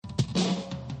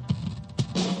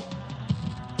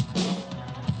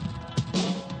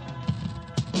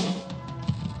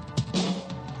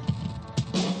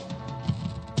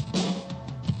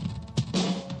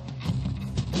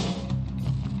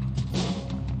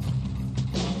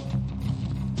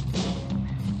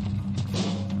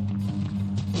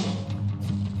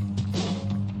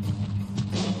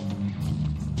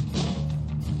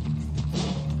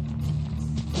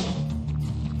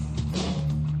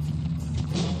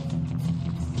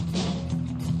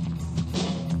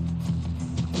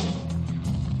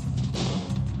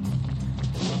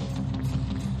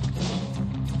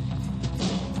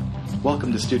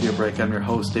Welcome to Studio Break. I'm your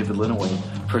host, David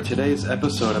Linaway. For today's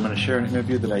episode, I'm going to share an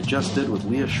interview that I just did with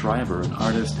Leah Schreiber, an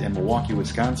artist in Milwaukee,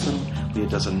 Wisconsin. Leah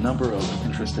does a number of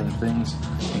interesting things,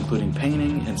 including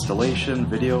painting, installation,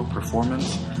 video,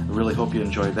 performance. I really hope you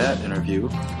enjoy that interview.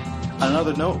 On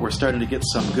another note, we're starting to get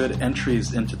some good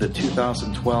entries into the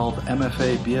 2012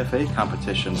 MFA BFA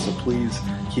competition, so please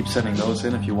keep sending those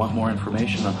in. If you want more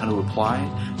information on how to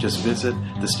apply, just visit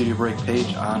the Studio Break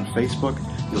page on Facebook.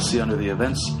 You'll see under the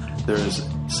events there's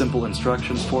simple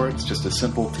instructions for it. It's just a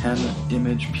simple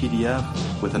 10-image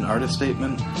PDF with an artist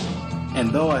statement. And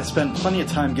though I spend plenty of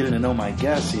time getting to know my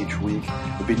guests each week,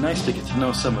 it would be nice to get to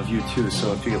know some of you too.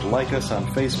 So if you could like us on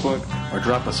Facebook or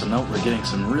drop us a note, we're getting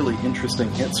some really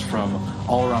interesting hits from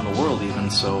all around the world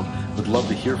even. So we'd love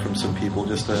to hear from some people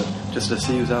just to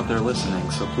see who's out there listening.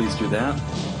 So please do that.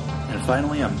 And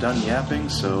finally, I'm done yapping.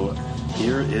 So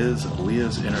here is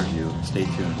Leah's interview. Stay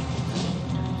tuned.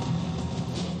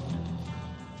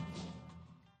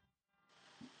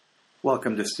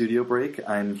 Welcome to Studio Break.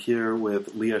 I'm here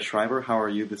with Leah Schreiber. How are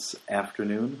you this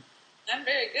afternoon? I'm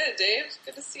very good, Dave.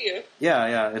 Good to see you.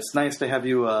 Yeah. It's nice to have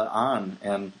you on.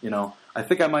 And, I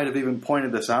think I might have even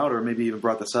pointed this out or maybe even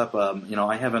brought this up.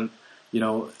 I haven't,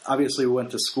 obviously we went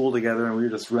to school together and we were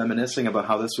just reminiscing about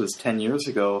how this was 10 years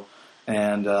ago.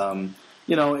 And,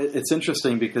 it's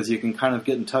interesting because you can kind of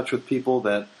get in touch with people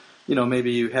that,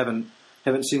 maybe you haven't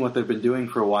seen what they've been doing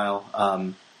for a while.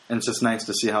 And it's just nice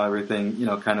to see how everything,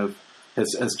 kind of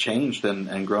has changed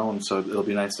and grown, so it'll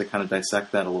be nice to kind of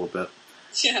dissect that a little bit.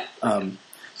 Yeah.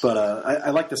 But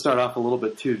I'd like to start off a little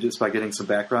bit, too, just by getting some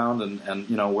background and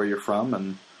where you're from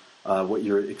and what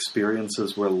your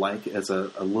experiences were like as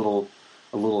a little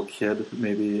kid,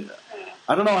 maybe.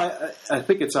 I don't know, I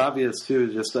think it's obvious,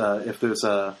 too, just if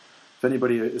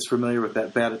anybody is familiar with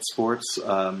that Bad at Sports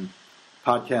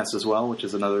podcast as well, which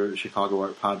is another Chicago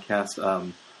art podcast,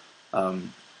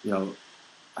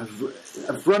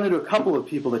 I've run into a couple of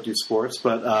people that do sports,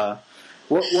 but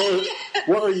what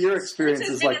were your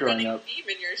experiences like growing up? Theme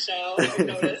in your show, I've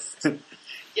noticed.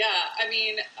 Yeah, I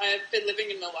mean, I've been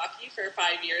living in Milwaukee for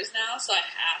 5 years now, so I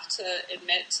have to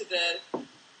admit to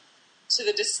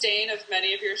the disdain of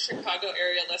many of your Chicago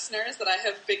area listeners that I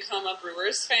have become a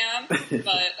Brewers fan.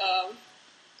 But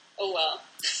oh well.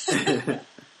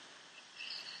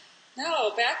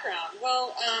 No background.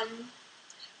 Well,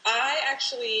 I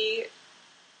actually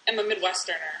am a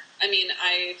Midwesterner. I mean,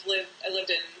 I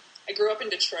grew up in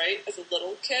Detroit as a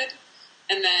little kid,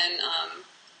 and then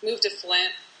moved to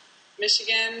Flint,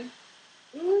 Michigan.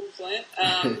 Ooh, Flint.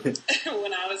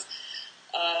 When I was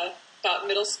about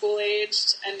middle school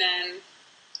aged, and then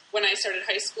when I started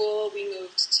high school, we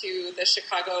moved to the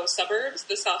Chicago suburbs,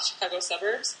 the South Chicago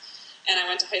suburbs, and I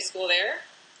went to high school there,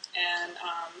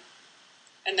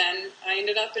 and then I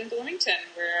ended up in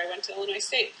Bloomington, where I went to Illinois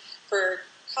State for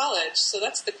college. So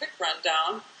that's the quick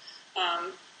rundown.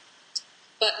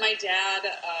 But my dad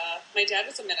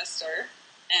was a minister,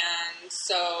 and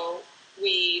so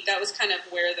that was kind of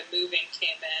where the moving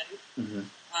came in. Mm-hmm.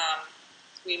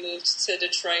 We moved to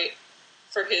Detroit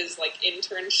for his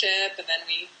internship, and then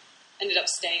we ended up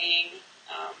staying.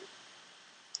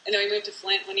 And then we moved to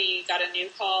Flint when he got a new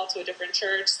call to a different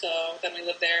church. So then we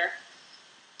lived there.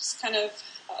 Just kind of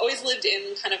always lived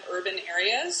in kind of urban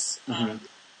areas. Mm-hmm.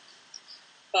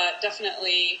 But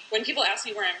definitely, when people ask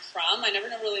me where I'm from, I never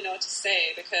really know what to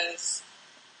say because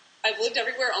I've lived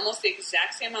everywhere almost the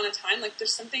exact same amount of time.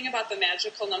 There's something about the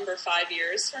magical number 5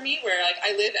 years for me where,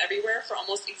 I live everywhere for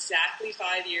almost exactly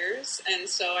 5 years. And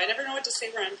so I never know what to say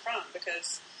where I'm from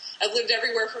because I've lived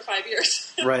everywhere for 5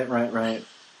 years. Right.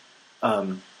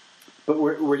 But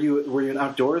were you an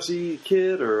outdoorsy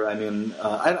kid? Or,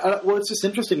 well, it's just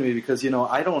interesting to me because,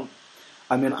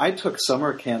 I took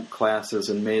summer camp classes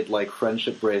and made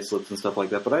friendship bracelets and stuff like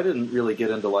that, but I didn't really get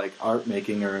into art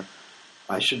making or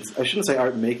I shouldn't say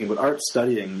art making, but art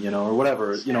studying, or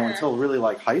whatever, sure. Until really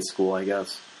high school, I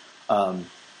guess. But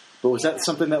was that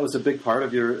something that was a big part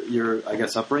of your I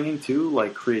guess upbringing too,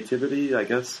 creativity, I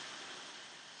guess?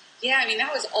 Yeah,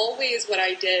 that was always what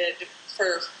I did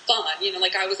for fun.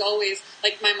 I was always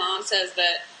my mom says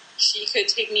that she could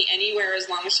take me anywhere as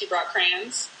long as she brought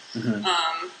crayons.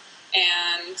 Mm-hmm.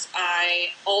 And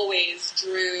I always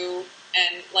drew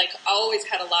and, I always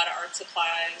had a lot of art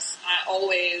supplies. I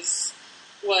always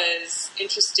was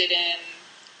interested in,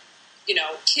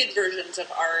 kid versions of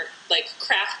art.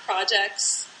 Craft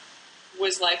projects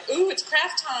was ooh, it's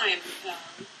craft time.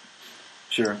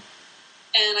 Sure.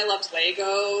 And I loved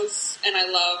Legos, and I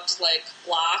loved,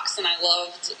 blocks, and I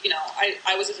loved,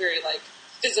 I was a very,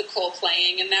 physical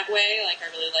playing in that way. I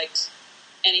really liked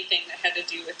anything that had to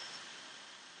do with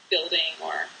building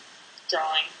or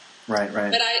drawing. Right.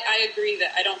 But I agree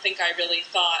that I don't think I really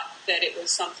thought that it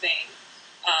was something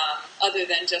other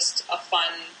than just a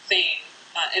fun thing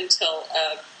until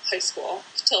high school,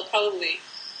 until probably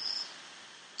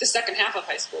the second half of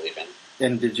high school even.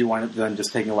 And did you wind up then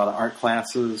just taking a lot of art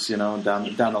classes, down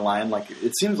the line? Like,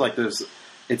 it seems like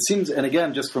and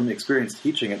again, just from experience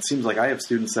teaching, it seems like I have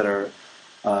students that are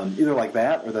either like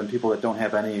that or then people that don't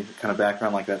have any kind of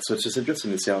background like that. So it's just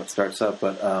interesting to see how it starts up.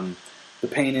 But the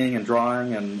painting and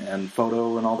drawing and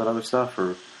photo and all that other stuff,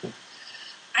 or...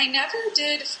 I never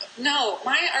did. No,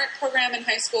 my art program in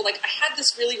high school, like I had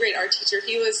this really great art teacher.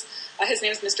 He was, his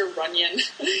name was Mr. Runyon.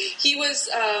 He was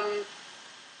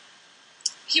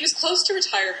close to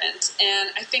retirement,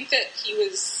 and I think that he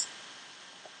was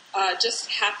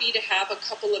just happy to have a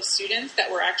couple of students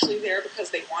that were actually there because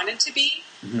they wanted to be,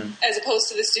 as opposed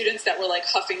to the students that were like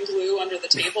huffing glue under the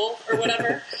table or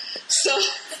whatever. So,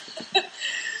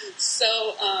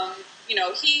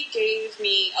 he gave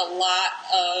me a lot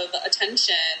of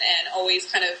attention and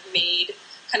always kind of made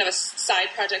kind of a side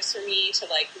projects for me to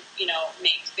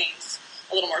make things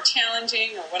a little more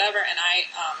challenging or whatever. And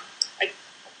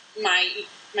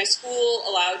my school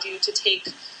allowed you to take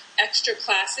extra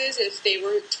classes if they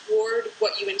were toward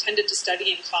what you intended to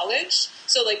study in college.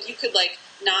 So you could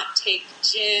not take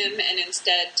gym and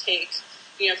instead take,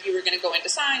 if you were going to go into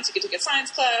science, you could take a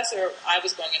science class, or I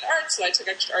was going into art, so I took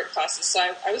extra art classes. So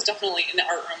I was definitely in the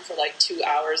art room for 2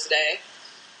 hours a day,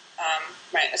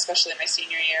 especially my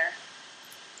senior year.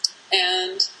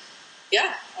 And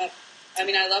yeah,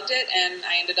 I loved it, and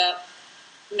I ended up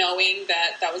knowing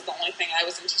that was the only thing I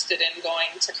was interested in going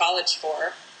to college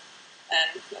for,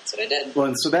 and that's what I did. Well,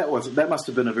 and so that must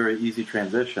have been a very easy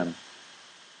transition.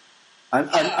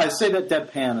 I say that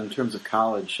deadpan in terms of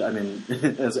college. I mean,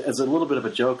 as a little bit of a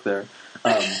joke there.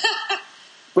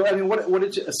 But I mean, what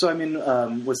did you? So I mean,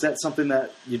 was that something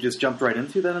that you just jumped right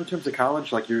into then in terms of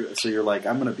college? You're like,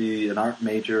 I'm going to be an art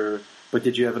major. But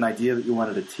did you have an idea that you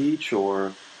wanted to teach,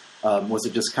 or was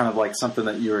it just kind of like something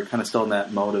that you were kind of still in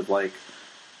that mode of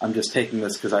I'm just taking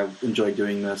this because I enjoy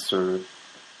doing this, or?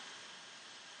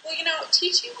 Well,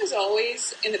 teaching was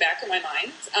always in the back of my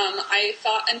mind. I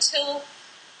thought until.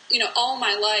 All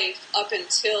my life up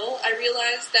until I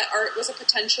realized that art was a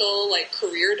potential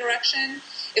career direction.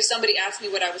 If somebody asked me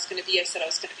what I was going to be, I said I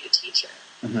was going to be a teacher.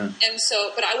 Mm-hmm. And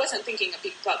so, but I wasn't thinking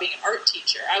about being an art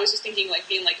teacher. I was just thinking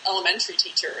being elementary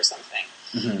teacher or something.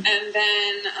 Mm-hmm. And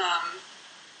then,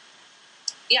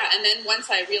 and then once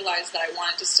I realized that I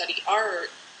wanted to study art,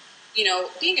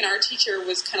 being an art teacher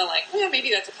was kind of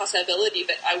maybe that's a possibility,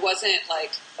 but I wasn't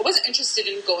interested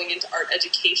in going into art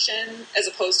education as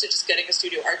opposed to just getting a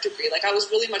studio art degree. I was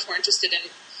really much more interested in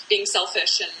being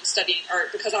selfish and studying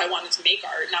art because I wanted to make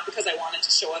art, not because I wanted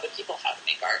to show other people how to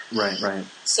make art. Right.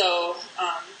 So,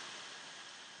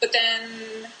 but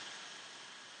then,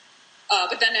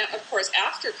 of course,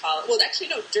 after college,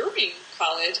 during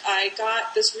college, I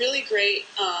got this really great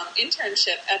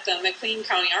internship at the McLean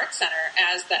County Art Center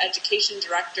as the education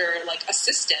director,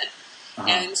 assistant,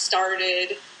 and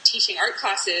started teaching art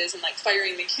classes and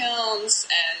firing the kilns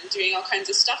and doing all kinds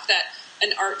of stuff that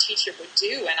an art teacher would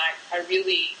do. And I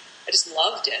just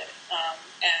loved it.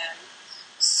 And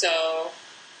so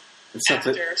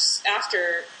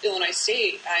after Illinois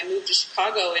State, I moved to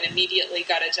Chicago and immediately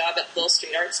got a job at Lil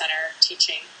Street Art Center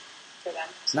teaching for them.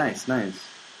 So. Nice.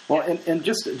 Well, and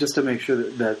just to make sure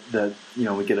that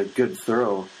we get a good,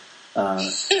 thorough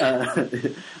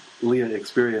Leah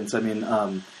experience. I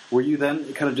mean, were you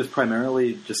then kind of just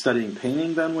primarily just studying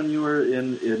painting then when you were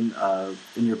in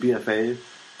your BFA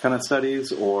kind of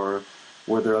studies, or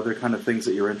were there other kind of things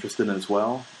that you were interested in as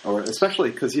well? Or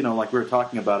especially because like we were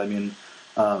talking about, I mean.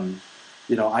 I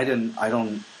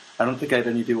don't think I had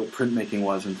any idea what printmaking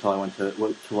was until I went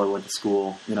to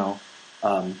school,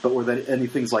 but were there any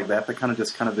things like that kind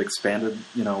of expanded,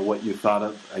 what you thought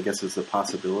of, I guess, as the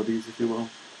possibilities, if you will?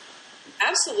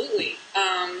 Absolutely.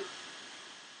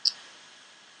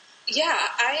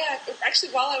 I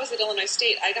actually, while I was at Illinois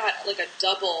State, I got a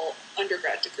double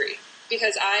undergrad degree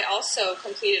because I also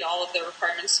completed all of the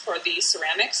requirements for the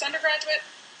ceramics undergraduate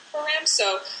program.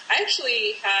 So I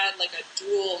actually had a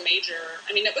dual major.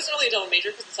 I mean, it wasn't really a double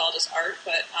major because it's all just art,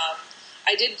 but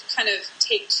I did kind of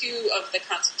take 2 of the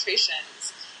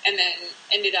concentrations, and then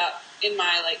ended up in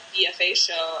my BFA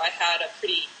show. I had a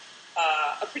pretty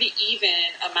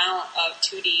even amount of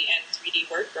 2D and 3D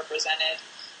work represented.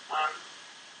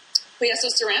 But yeah, so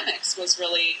ceramics was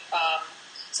really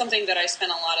something that I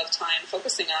spent a lot of time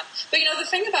focusing on. But the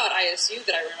thing about ISU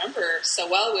that I remember so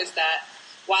well was that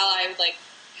while I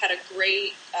had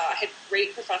great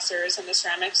professors in the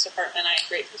ceramics department. I had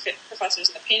great professors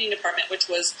in the painting department, which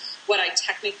was what I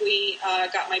technically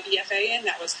got my BFA in.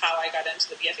 That was how I got into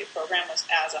the BFA program, was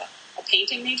as a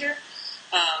painting major.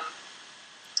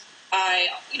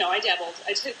 I dabbled.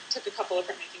 I took a couple of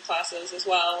printmaking classes as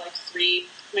well,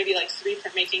 maybe three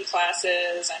printmaking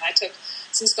classes, and I took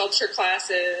some sculpture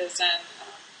classes, and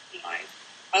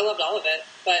I loved all of it.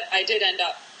 But I did end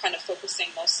up kind of focusing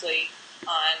mostly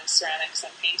on ceramics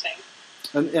and painting.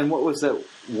 And what was that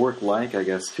work like, I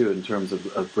guess, too, in terms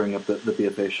of bringing up the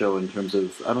BFA show, in terms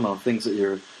of, I don't know, things that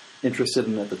you're interested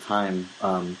in at the time?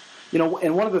 And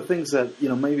one of the things that,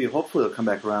 maybe hopefully it'll come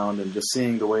back around, and just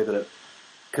seeing the way that it,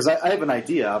 because I have an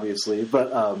idea, obviously, but,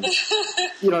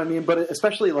 you know what I mean? But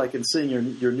especially like in seeing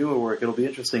your newer work, it'll be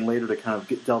interesting later to kind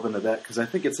of delve into that, because I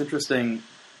think it's interesting,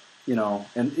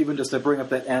 and even just to bring up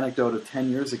that anecdote of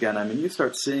 10 years again, I mean, you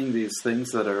start seeing these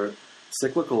things that are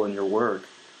cyclical in your work,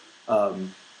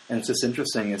 and it's just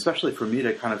interesting, especially for me,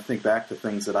 to kind of think back to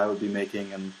things that I would be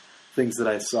making and things that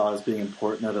I saw as being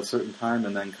important at a certain time,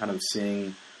 and then kind of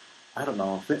seeing, I don't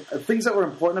know, things that were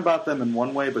important about them in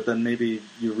one way, but then maybe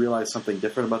you realize something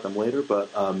different about them later. But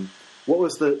what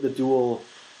was the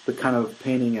kind of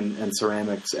painting and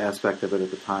ceramics aspect of it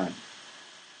at the time?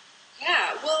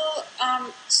 Yeah, well,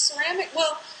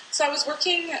 so I was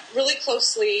working really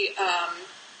closely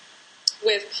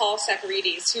with Paul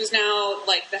Sacarides, who's now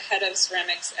like the head of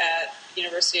ceramics at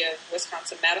University of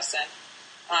Wisconsin-Madison.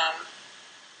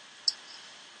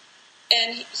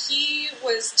 And he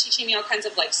was teaching me all kinds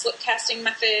of like slip casting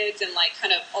methods and like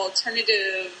kind of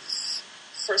alternative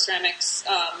for ceramics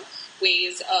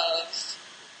ways of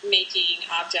making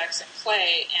objects in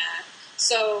clay. And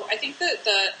so I think that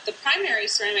the primary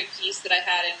ceramic piece that I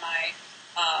had in my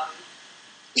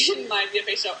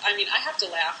BFA show, I mean, I have to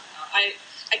laugh now.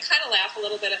 I kind of laugh a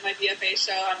little bit at my BFA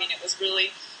show. I mean,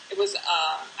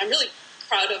 I'm really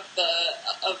proud of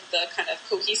the kind of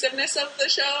cohesiveness of the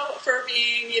show for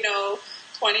being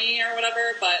 20 or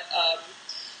whatever, but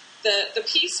the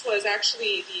piece was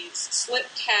actually these slip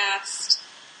cast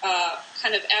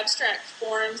kind of abstract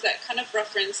forms that kind of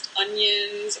referenced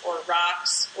onions or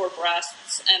rocks or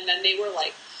breasts, and then they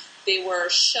were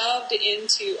shoved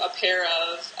into a pair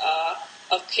of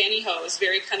pantyhose,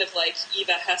 very kind of like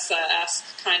Eva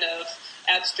Hesse-esque kind of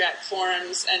abstract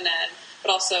forms, and then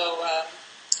but also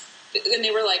and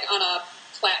they were like on a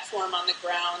platform on the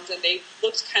ground, and they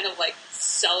looked kind of like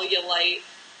cellulite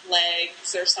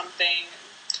legs or something.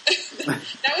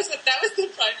 that was the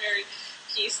primary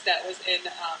piece that was in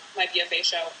my BFA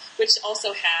show, which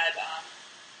also had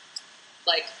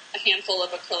like a handful of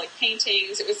acrylic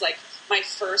paintings. It was like my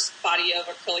first body of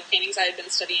acrylic paintings. I had been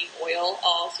studying oil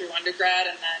all through undergrad,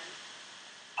 and then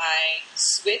I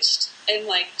switched in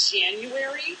like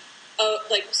January.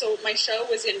 So my show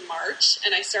was in March,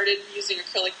 and I started using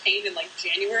acrylic paint in like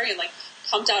January, and like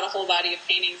pumped out a whole body of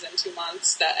paintings in 2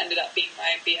 months that ended up being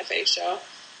my BFA show.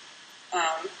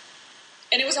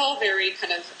 And it was all very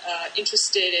kind of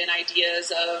interested in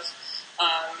ideas of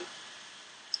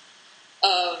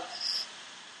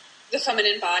the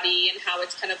feminine body and how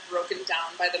it's kind of broken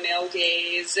down by the male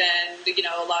gaze, and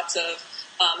lots of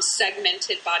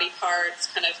segmented body parts,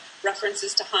 kind of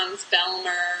references to Hans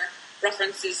Bellmer,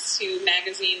 references to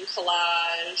magazine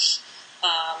collage,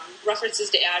 references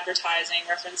to advertising,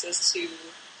 references to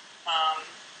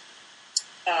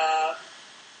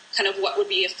kind of what would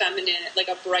be a feminine, like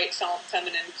a bright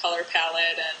feminine color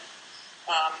palette, and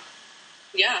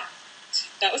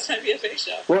that was my BFA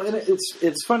show. Well, and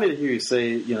it's funny to hear you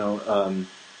say,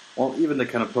 well, even to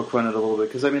kind of poke fun at it a little bit,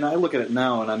 because I mean, I look at it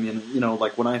now, and I mean,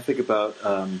 like when I think about,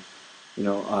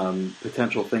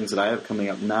 potential things that I have coming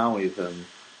up now, even,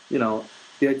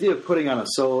 the idea of putting on a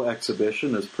solo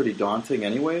exhibition is pretty daunting,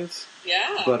 anyways.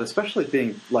 Yeah. But especially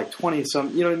being like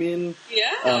 20-some, you know what I mean?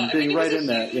 Yeah. Being right in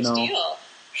that, Deal.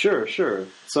 Sure.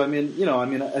 So I mean,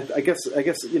 I guess,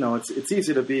 it's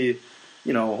easy to be,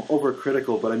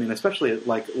 overcritical, but I mean, especially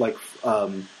like,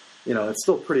 it's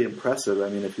still pretty impressive. I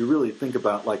mean, if you really think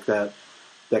about like that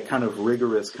kind of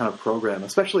rigorous kind of program,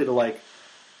 especially to like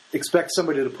expect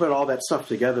somebody to put all that stuff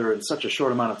together in such a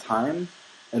short amount of time,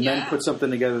 and then put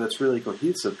something together that's really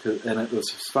cohesive. And it was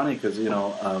funny because, and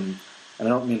I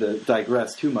don't mean to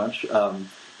digress too much,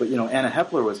 but Anna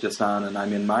Hepler was just on, and I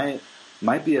mean, my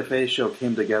BFA show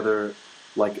came together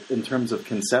like in terms of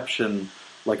conception,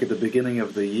 like at the beginning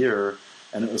of the year,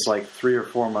 and it was like 3 or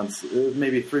 4 months,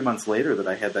 maybe 3 months later that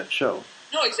I had that show.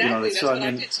 No, exactly. That's what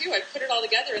I did too. I put it all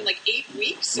together in like 8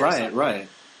 weeks. Right.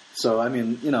 So I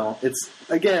mean, it's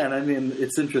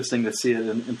interesting to see it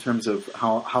in terms of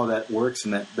how that works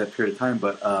in that period of time.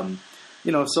 But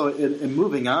So in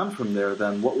moving on from there,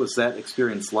 then, what was that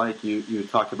experience like? You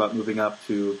talked about moving up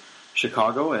to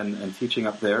Chicago and teaching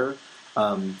up there.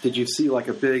 Did you see like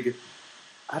a big,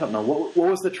 I don't know, what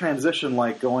was the transition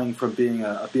like going from being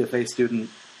a BFA student,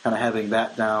 kind of having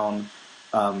that down,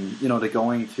 to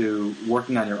going to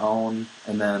working on your own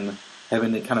and then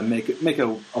having to kind of make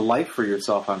a life for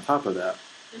yourself on top of that?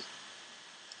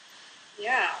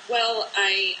 Yeah, well,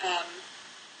 I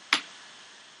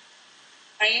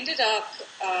ended up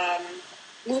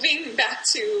moving back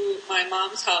to my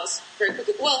mom's house very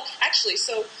quickly. Well, actually,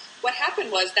 so what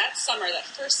happened was that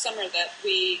first summer that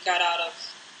we got out of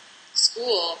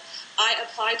school, I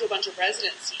applied to a bunch of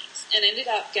residencies and ended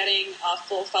up getting a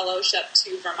full fellowship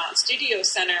to Vermont Studio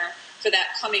Center for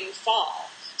that coming fall.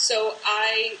 So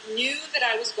I knew that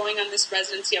I was going on this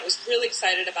residency. I was really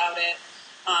excited about it.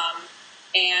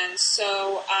 And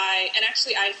so I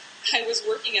was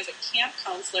working as a camp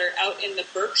counselor out in the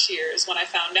Berkshires when I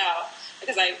found out,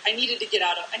 because I needed to get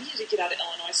out of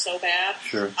Illinois so bad.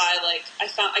 Sure.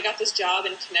 I got this job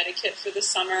in Connecticut for the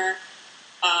summer,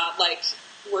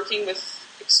 working with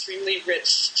extremely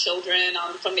rich children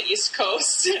from the East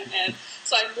Coast, and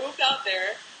so I moved out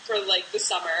there for the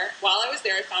summer. While I was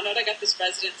there, I found out I got this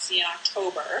residency in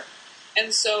October.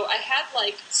 And so I had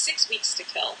 6 weeks to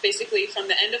kill, basically from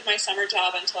the end of my summer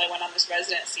job until I went on this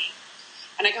residency.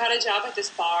 And I got a job at this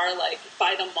bar,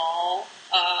 by the mall,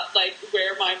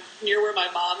 near where my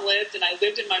mom lived. And I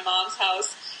lived in my mom's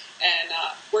house, and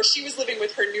where she was living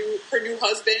with her new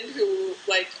husband, who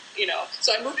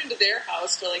so I moved into their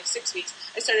house for 6 weeks.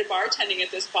 I started bartending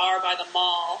at this bar by the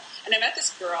mall, and I met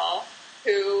this girl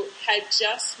who had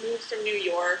just moved from New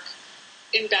York,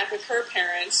 back with her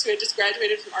parents, who had just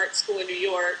graduated from art school in New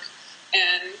York,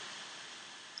 and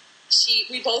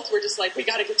we both were just we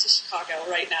got to get to Chicago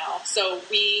right now. So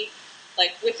we,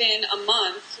 within a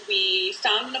month, we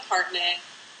found an apartment,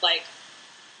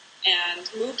 and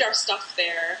moved our stuff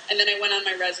there, and then I went on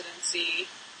my residency.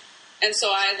 And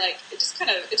so it just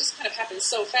kind of happened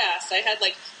so fast. I had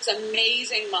this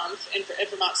amazing month at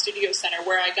Vermont Studio Center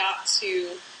where I got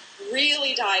to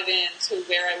really dive into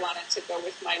where I wanted to go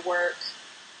with my work.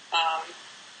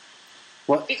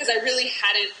 Because I really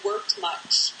hadn't worked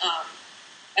much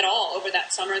at all over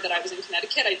that summer that I was in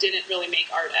Connecticut. I didn't really make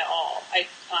art at all.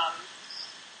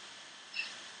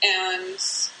 And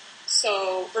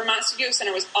so Vermont Studio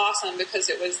Center was awesome because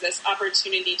it was this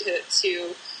opportunity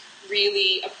to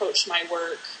really approach my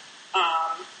work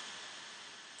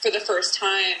for the first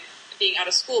time being out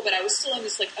of school, but I was still in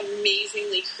this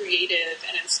amazingly creative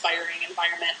and inspiring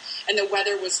environment, and the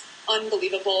weather was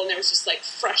unbelievable, and there was just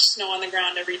fresh snow on the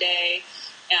ground every day,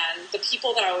 and the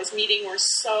people that I was meeting were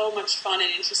so much fun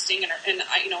and interesting, and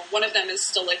I, one of them is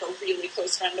still a really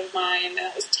close friend of mine, and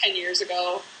that was 10 years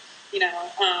ago, and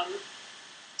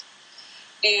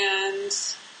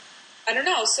I don't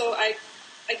know, so I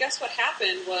guess what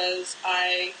happened was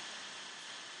I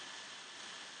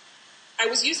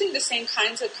was using the same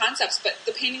kinds of concepts, but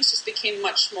the paintings just became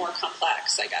much more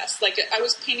complex, I guess. I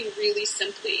was painting really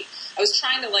simply. I was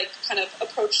trying to, kind of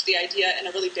approach the idea in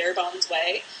a really bare-bones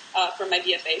way for my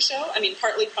BFA show. I mean,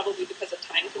 partly probably because of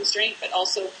time constraint, but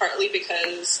also partly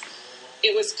because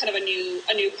it was kind of a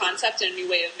new concept and a new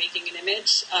way of making an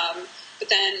image. But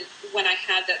then when I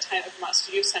had that time at Vermont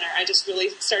Studio Center, I just really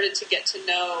started to get to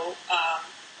know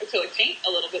acrylic paint a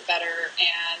little bit better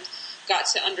and got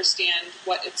to understand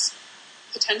what its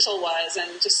potential was,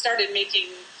 and just started making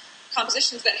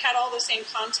compositions that had all the same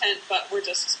content, but were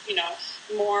just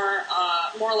more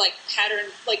like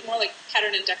pattern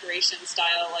and decoration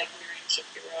style, like Miriam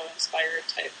Shapiro inspired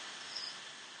type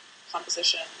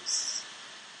compositions.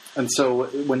 And so,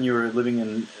 when you were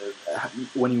living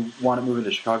when you want to move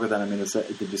into Chicago, then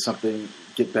did you something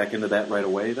get back into that right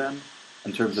away then,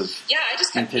 in terms of I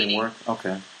just kept painting work?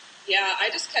 Okay. Yeah, I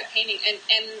just kept painting, and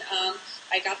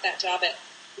I got that job at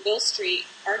Will Street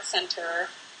Art Center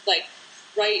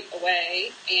right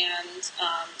away, and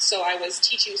so I was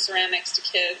teaching ceramics to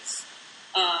kids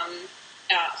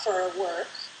for work,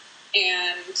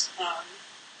 and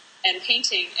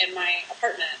painting in my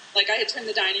apartment. I had turned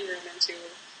the dining room into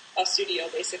a studio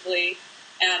basically,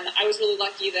 and I was really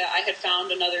lucky that I had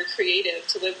found another creative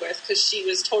to live with, because she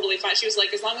was totally fine. She was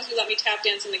as long as you let me tap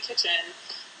dance in the kitchen,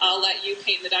 I'll let you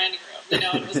paint the dining room. And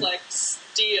it was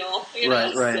deal.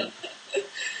 Right.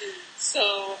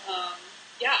 So,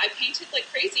 I painted like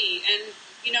crazy, and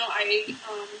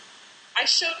I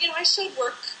showed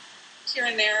work here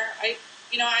and there. I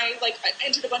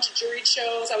entered a bunch of juried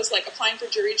shows. I was applying for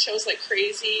juried shows like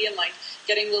crazy, and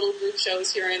getting little group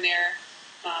shows here and there,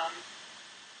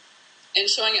 and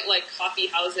showing at coffee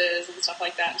houses and stuff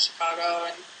like that in Chicago.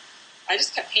 And I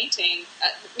just kept painting.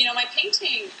 My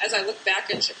painting, as I look back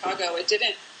in Chicago, it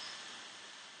didn't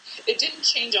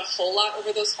change a whole lot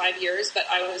over those 5 years, but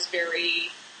I was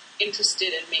very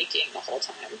interested in making the whole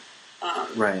time.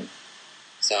 Right.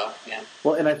 So, yeah.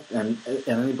 Well, and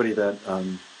anybody that,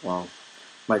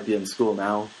 might be in school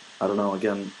now, I don't know,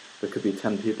 again, there could be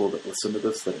 10 people that listen to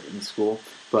this that are in school,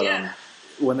 but yeah.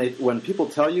 When people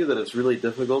tell you that it's really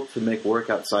difficult to make work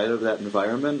outside of that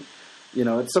environment,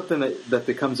 it's something that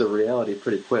becomes a reality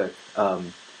pretty quick.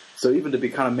 So even to be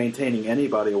kind of maintaining any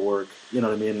body of work, you know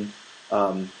what I mean,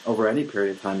 over any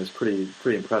period of time is pretty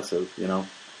impressive, Yeah,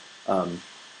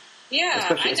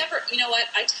 I never,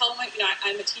 I tell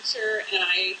I'm a teacher, and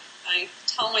I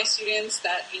tell my students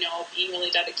that, being really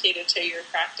dedicated to your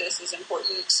practice is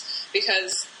important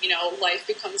because, life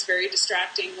becomes very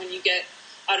distracting when you get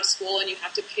out of school and you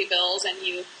have to pay bills and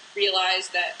you realize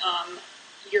that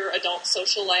your adult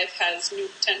social life has new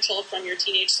potential from your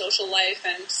teenage social life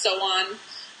and so on.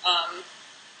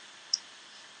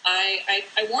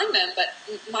 I warned them, but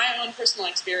my own personal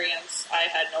experience, I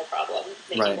had no problem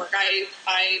making work.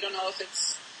 I don't know if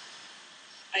it's...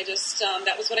 I just...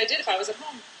 that was what I did if I was at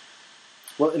home.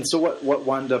 Well, and so what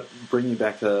wound up bringing you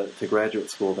back to graduate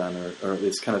school then, or at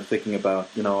least kind of thinking about,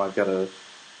 I've got to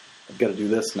do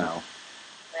this now?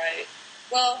 Right.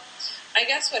 Well, I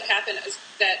guess what happened is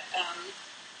that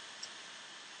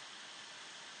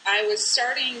I was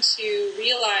starting to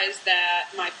realize that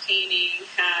my painting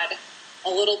had a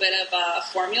little bit of a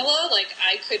formula. Like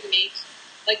I could make,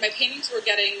 like my paintings were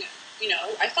getting,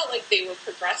 I felt like they were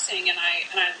progressing, and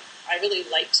I really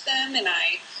liked them, and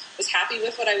I was happy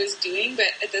with what I was doing.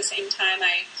 But at the same time,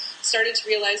 I started to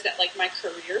realize that like my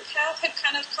career path had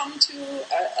kind of come to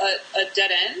a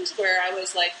dead end, where I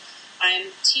was like, I'm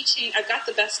teaching. I've got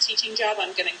the best teaching job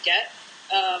I'm going to get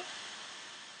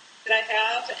that I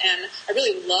have, and I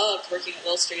really loved working at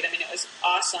Lil Street. I mean, it was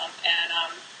awesome, and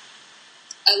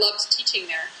I loved teaching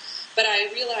there. But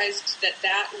I realized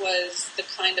that was the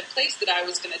kind of place that I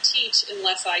was going to teach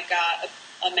unless I got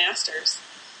a master's.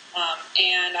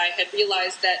 And I had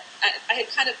realized that I had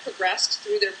kind of progressed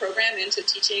through their program into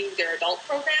teaching their adult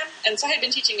program. And so I had been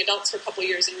teaching adults for a couple of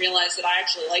years and realized that I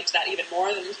actually liked that even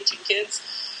more than teaching kids.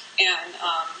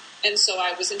 And so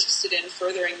I was interested in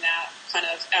furthering that kind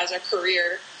of as a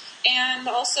career. And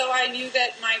also I knew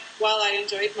that while I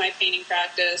enjoyed my painting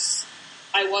practice,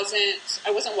 I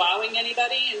wasn't wowing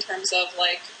anybody in terms of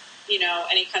like,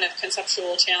 any kind of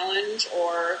conceptual challenge,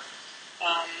 or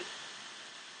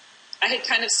I had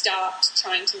kind of stopped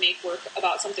trying to make work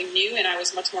about something new, and I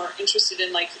was much more interested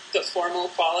in like the formal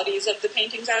qualities of the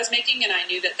paintings I was making, and I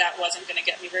knew that wasn't going to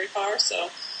get me very far, so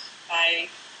I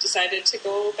decided to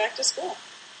go back to school.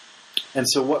 And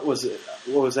so what was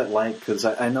that like? Because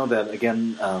I know that,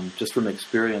 again, just from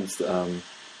experience,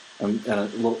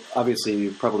 obviously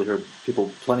you've probably heard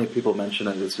plenty of people mention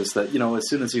it, it's just that, as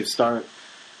soon as you start,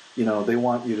 they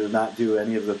want you to not do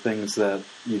any of the things that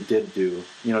you did do.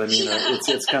 You know what I mean?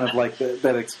 It's kind of like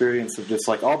that experience of just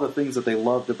like all the things that they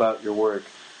loved about your work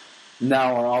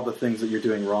now are all the things that you're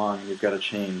doing wrong and you've got to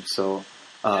change. So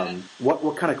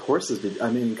what kind of courses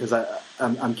because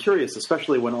I'm curious,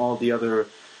 especially when all the other,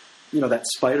 that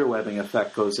spider webbing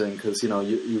effect goes in, because,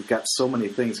 you've got so many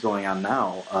things going on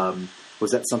now.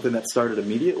 Was that something that started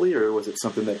immediately, or was it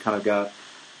something that kind of got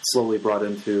slowly brought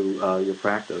into your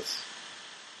practice?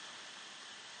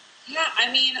 Yeah,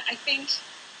 I think,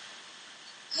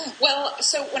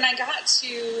 so when I got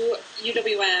to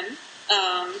UWM,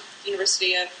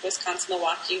 University of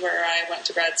Wisconsin-Milwaukee, where I went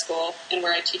to grad school and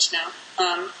where I teach now,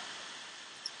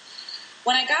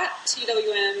 when I got to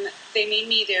UWM, they made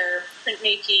me their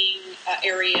printmaking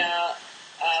area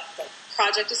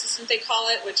project assistant, they call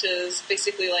it, which is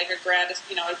basically like a grad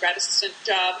assistant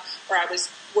job, where I was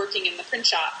working in the print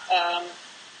shop,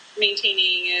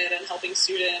 maintaining it and helping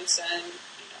students, and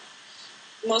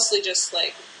mostly just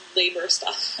like labor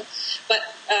stuff. But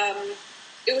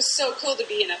it was so cool to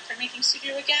be in a printmaking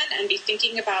studio again and be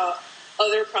thinking about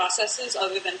other processes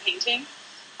other than painting.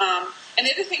 And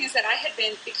the other thing is that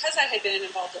because I had been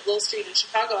involved at Lil Street in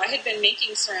Chicago, I had been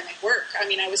making ceramic work. I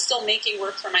mean, I was still making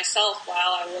work for myself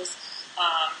while I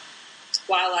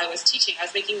was teaching. I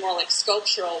was making more like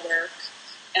sculptural work,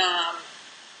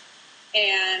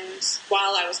 and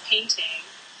while I was painting,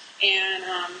 and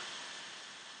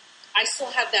I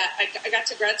still have that. I got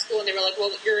to grad school and they were like,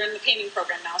 well, you're in the painting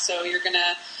program now, so you're going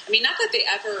to... not that they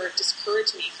ever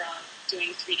discouraged me from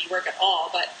doing 3D work at all,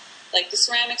 but like the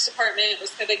ceramics department was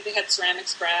kind of like, they had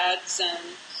ceramics grads, and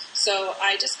so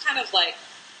I just kind of like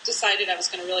decided I was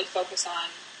going to really focus on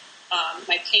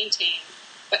my painting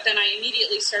But then I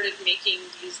immediately started making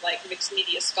these like mixed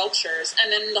media sculptures,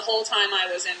 and then the whole time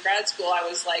I was in grad school, I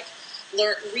was like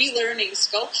relearning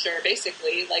sculpture,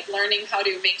 basically, like learning how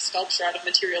to make sculpture out of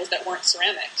materials that weren't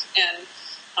ceramic. And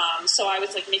so I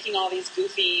was like making all these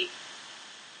goofy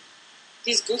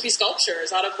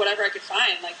sculptures out of whatever I could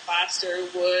find, like plaster,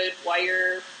 wood,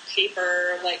 wire,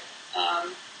 paper, like,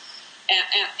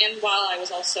 and while I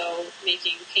was also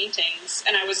making paintings,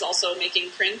 and I was also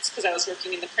making prints because I was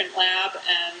working in the print lab,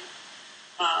 and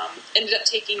ended up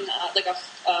taking like a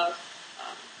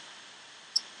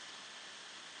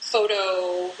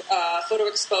photo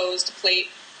exposed plate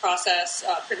process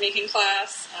printmaking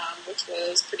class, which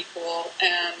was pretty cool.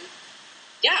 And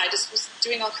yeah, I just was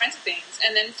doing all kinds of things.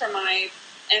 And then for my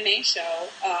MA show,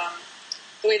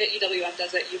 the way that UWM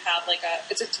does it, you have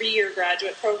it's a 3-year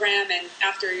graduate program, and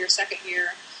after your second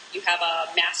year, you have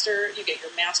a master, you get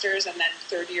your master's, and then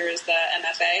third year is the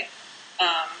MFA.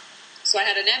 So I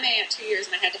had an MA at 2 years,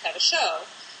 and I had to have a show.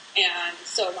 And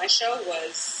so my show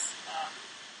was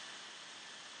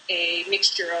a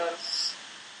mixture of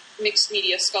mixed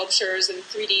media sculptures and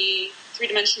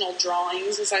three-dimensional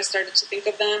drawings, as I started to think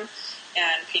of them,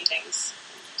 and paintings.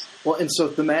 Well, and so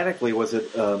thematically, was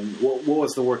it what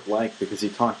was the work like? Because you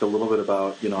talked a little bit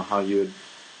about how you would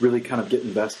really kind of get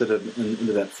invested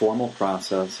into that formal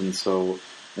process, and so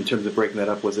in terms of breaking that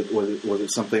up, was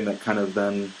it something that kind of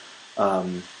then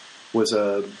was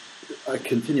a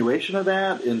continuation of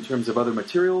that in terms of other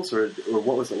materials, or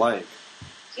what was it like?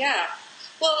 Yeah.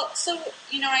 Well, so,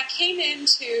 I came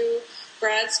into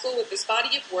grad school with this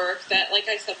body of work that, like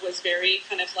I said, was very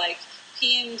kind of like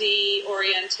P&D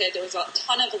oriented. There was a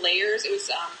ton of layers. It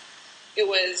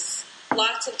was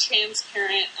lots of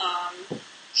transparent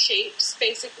shapes,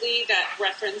 basically, that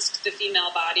referenced the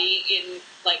female body in,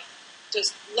 like,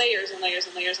 just layers and layers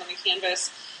and layers on the canvas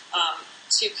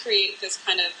to create this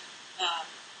kind of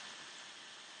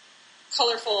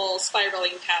colorful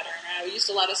spiraling pattern. I used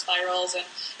a lot of spirals, and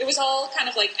it was all kind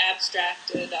of like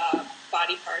abstracted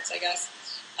body parts, I guess.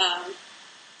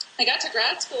 I got to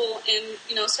grad school and,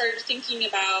 started thinking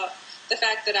about the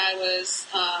fact that I was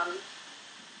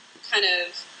kind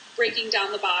of breaking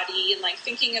down the body and like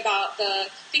thinking about the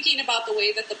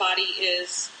way that the body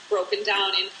is broken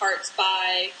down in parts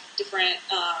by different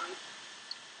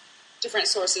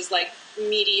sources like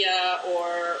media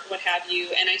or what have you.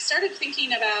 And I started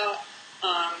thinking about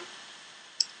I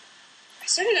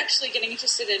started actually getting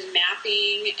interested in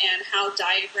mapping and how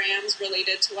diagrams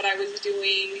related to what I was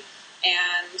doing,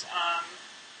 and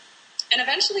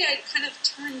eventually I kind of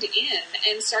turned in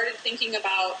and started thinking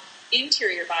about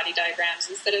interior body diagrams.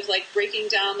 Instead of like breaking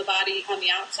down the body on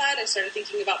the outside, I started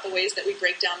thinking about the ways that we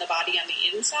break down the body on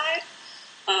the inside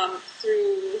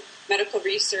through medical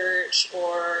research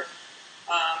or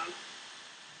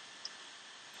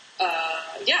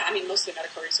mostly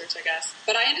medical research, I guess.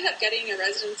 But I ended up getting a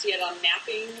residency at a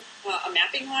mapping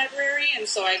library, and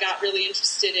so I got really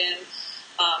interested in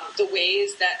the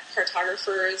ways that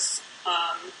cartographers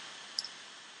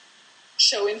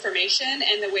show information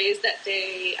and the ways that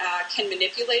they can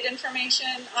manipulate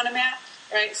information on a map,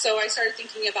 right? So I started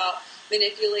thinking about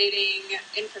manipulating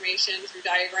information through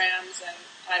diagrams, and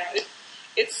I don't know,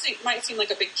 it might seem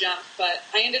like a big jump, but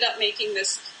I ended up making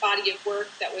this body of work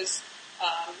that was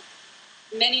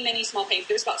many, many small paintings.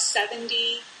 There's about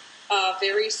 70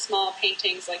 very small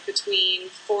paintings, like between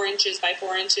 4 inches by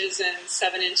 4 inches and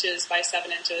 7 inches by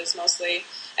 7 inches mostly.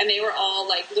 And they were all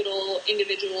like little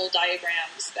individual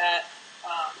diagrams that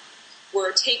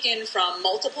were taken from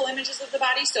multiple images of the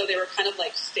body. So they were kind of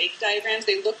like fake diagrams.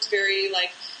 They looked very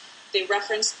like they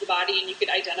referenced the body and you could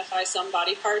identify some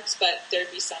body parts, but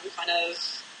there'd be some kind of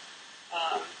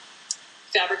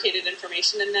fabricated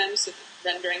information in them, so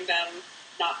rendering them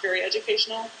not very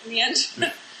educational in the end.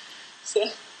 So.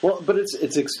 Well, but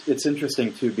it's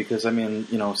interesting too, because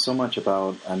so much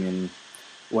about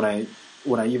when I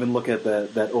even look at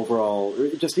that overall,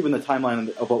 just even the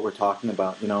timeline of what we're talking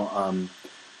about,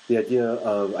 the idea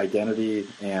of identity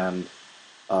and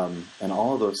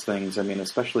all of those things.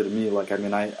 Especially to me,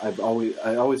 I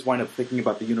always wind up thinking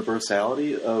about the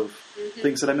universality of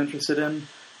things that I'm interested in,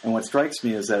 and what strikes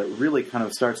me is that it really kind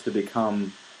of starts to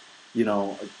become,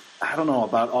 I don't know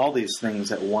about all these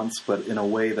things at once, but in a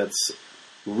way that's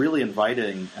really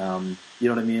inviting, you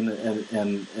know what I mean?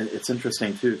 And it's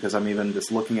interesting too, because I'm even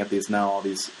just looking at these now, all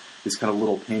these kind of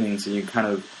little paintings, and you kind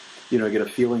of, get a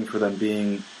feeling for them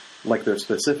being like they're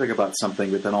specific about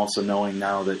something, but then also knowing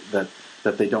now that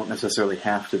they don't necessarily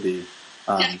have to be.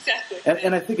 Yeah, exactly.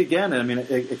 And I think again,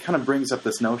 it kind of brings up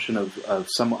this notion of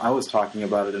some. I was talking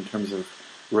about it in terms of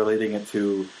relating it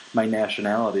to my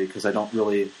nationality, because I don't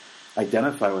really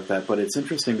identify with that. But it's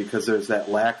interesting because there's that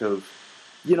lack of,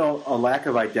 a lack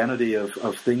of identity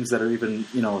of things that are even,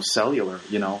 cellular,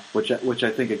 which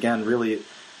I think, again, really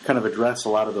kind of address a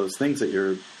lot of those things that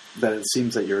it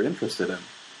seems that you're interested in.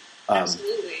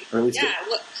 Absolutely. Or at least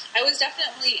I was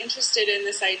definitely interested in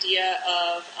this idea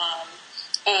of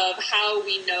how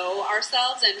we know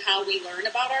ourselves and how we learn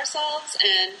about ourselves,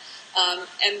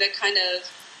 and the kind of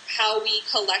how we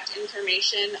collect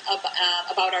information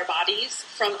about our bodies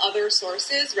from other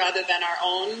sources rather than our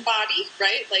own body,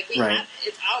 right? Like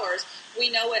it's ours. We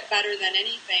know it better than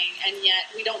anything, and yet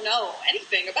we don't know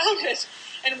anything about it.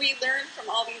 And we learn from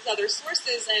all these other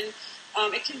sources, and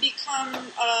it can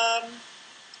become...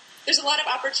 there's a lot of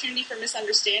opportunity for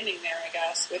misunderstanding there, I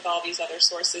guess, with all these other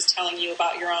sources telling you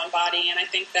about your own body. And I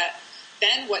think that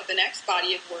then what the next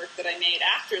body of work that I made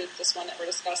after this one that we're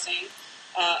discussing,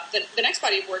 the next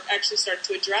body of work actually started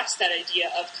to address that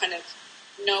idea of kind of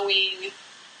knowing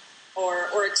or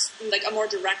like a more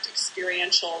direct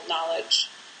experiential knowledge.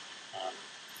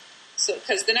 So,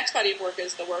 because the next body of work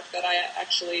is the work that I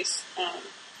actually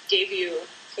gave you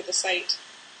for the site.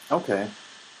 Okay.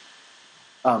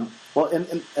 Well,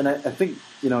 and I think,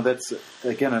 that's,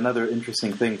 again, another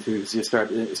interesting thing, too, is you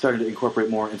starting to incorporate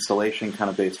more installation kind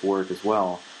of based work as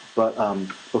well. But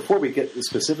before we get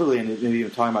specifically and maybe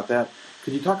even talking about that,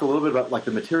 could you talk a little bit about, like,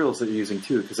 the materials that you're using,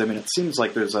 too? Because, I mean, it seems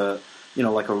like there's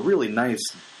like a really nice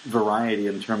variety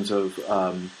in terms of,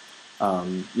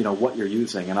 what you're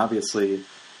using. And obviously,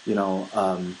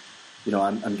 I'm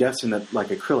guessing that, like,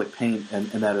 acrylic paint and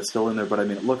that is still in there. But, I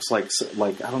mean, it looks like,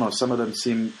 I don't know, some of them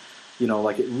seem...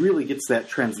 like it really gets that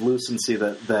translucency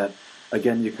that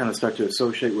again, you kind of start to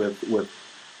associate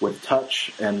with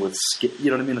touch and with skin, you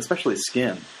know what I mean? Especially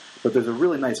skin. But there's a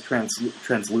really nice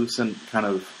translucent kind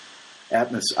of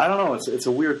atmosphere. I don't know. It's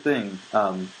a weird thing.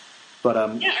 Are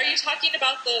you talking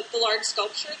about the large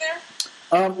sculpture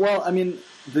there? Well, I mean,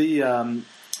 the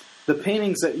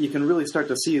paintings that you can really start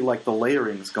to see, like the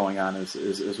layerings going on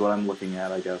is what I'm looking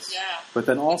at, I guess. Yeah. But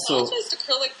then also... It's all just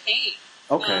acrylic paint.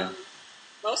 Okay.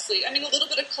 Mostly. I mean, a little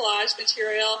bit of collage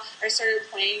material. I started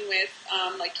playing with,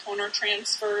 like, toner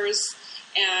transfers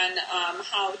and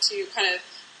how to kind of,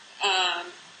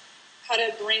 how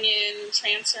to bring in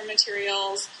transfer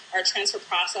materials or transfer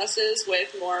processes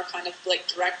with more kind of, like,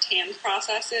 direct hand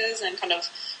processes and kind of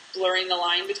blurring the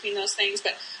line between those things.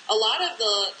 But a lot of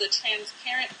the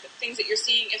transparent things that you're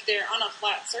seeing, if they're on a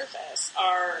flat surface,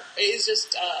 is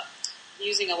just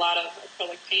using a lot of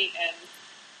acrylic paint and...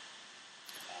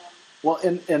 Well,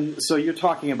 and so you're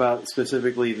talking about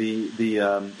specifically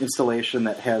the installation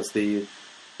that has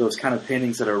those kind of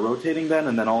paintings that are rotating then,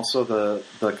 and then also the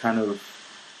kind of,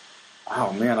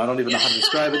 oh man, I don't even know how to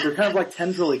describe it. They're kind of like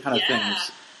tendrily kind of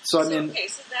things. So I mean, okay,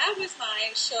 so that was my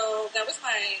show. That was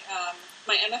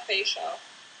my MFA show,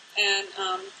 and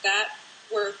that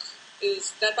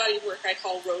body of work I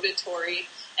call rotatory.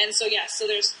 And so so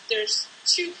there's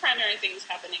two primary things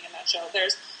happening in that show.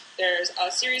 There's a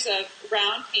series of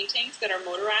round paintings that are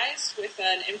motorized with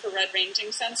an infrared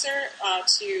ranging sensor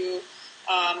to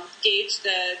gauge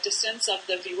the distance of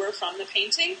the viewer from the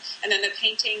painting, and then the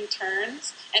painting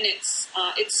turns, and its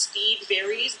speed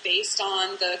varies based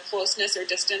on the closeness or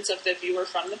distance of the viewer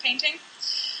from the painting.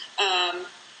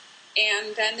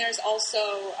 And then there's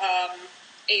also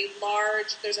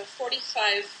there's a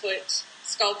 45-foot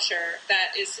sculpture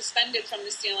that is suspended from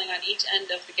the ceiling on each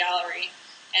end of the gallery,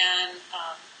 and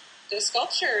the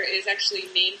sculpture is actually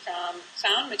made from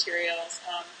found materials.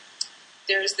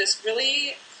 There's this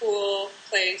really cool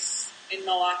place in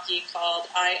Milwaukee called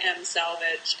I Am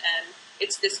Salvage, and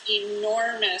it's this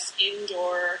enormous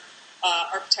indoor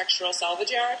architectural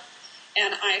salvage yard.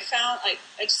 And I found,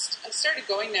 I started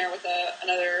going there with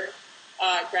another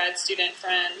grad student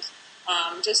friend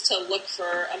just to look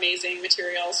for amazing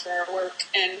materials for our work.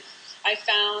 And I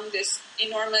found this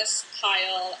enormous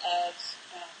pile of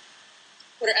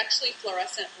what are actually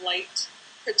fluorescent light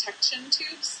protection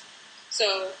tubes.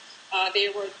 So they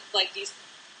were like these,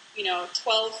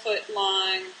 12-foot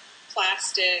long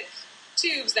plastic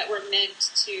tubes that were meant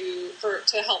to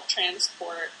help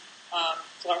transport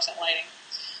fluorescent lighting.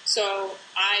 So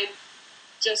I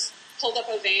just pulled up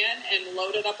a van and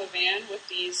loaded up a van with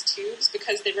these tubes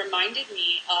because they reminded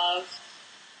me of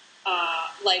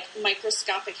like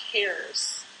microscopic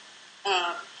hairs.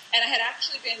 And I had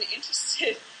actually been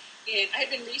interested I had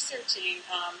been researching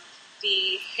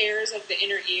the hairs of the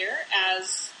inner ear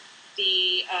as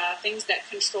the things that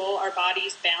control our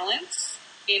body's balance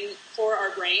for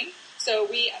our brain. So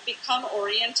we become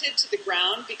oriented to the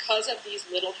ground because of these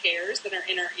little hairs that are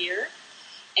in our ear.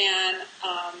 And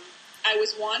I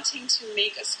was wanting to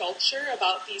make a sculpture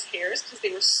about these hairs because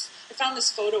I found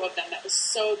this photo of them that was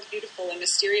so beautiful and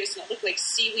mysterious, and it looked like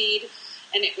seaweed,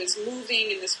 and it was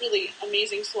moving in this really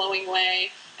amazing flowing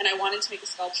way, and I wanted to make a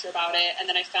sculpture about it. And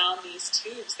then I found these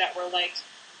tubes that were like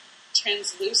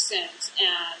translucent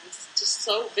and just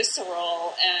so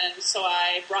visceral, and so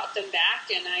I brought them back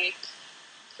and I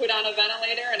put on a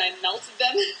ventilator and I melted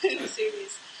them into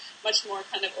these much more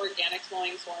kind of organic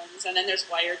flowing forms, and then there's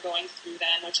wire going through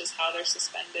them, which is how they're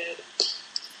suspended.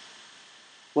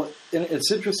 Well, and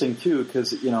it's interesting too,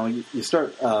 because you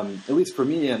start, at least for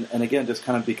me, and again, just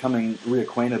kind of becoming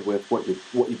reacquainted with what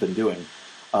you've been doing.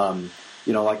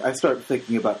 Like I start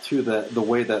thinking about too the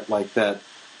way that like that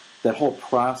whole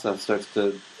process starts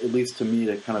to, at least to me,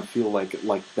 to kind of feel like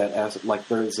that like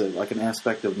there's an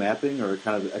aspect of mapping or a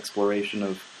kind of exploration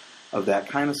of that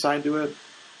kind of side to it.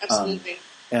 Absolutely.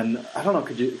 And I don't know,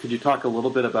 could you talk a little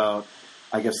bit about,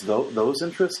 I guess, those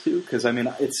interests too? Because I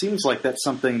mean, it seems like that's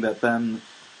something that then,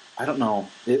 I don't know,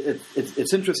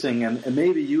 it's interesting, and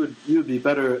maybe you would be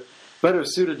better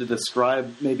suited to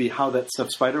describe maybe how that stuff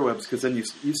spiderwebs, because then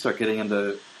you start getting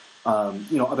into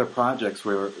other projects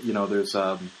where there's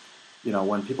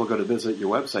when people go to visit your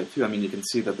website too. I mean, you can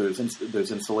see that there's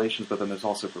installations, but then there's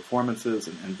also performances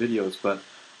and videos. But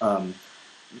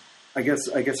I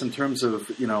guess in terms of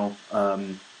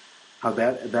how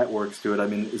that works to it, I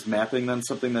mean, is mapping then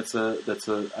something that's a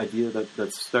idea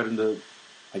that's starting to,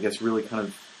 I guess, really kind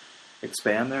of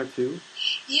expand there too?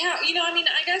 Yeah, I mean,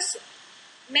 I guess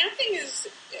mapping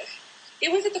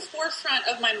it was at the forefront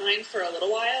of my mind for a little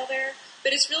while there,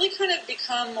 but it's really kind of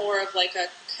become more of like a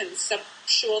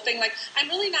conceptual thing. Like, I'm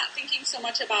really not thinking so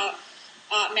much about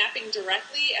mapping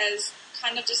directly as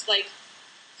kind of just like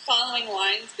following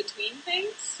lines between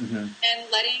things, mm-hmm.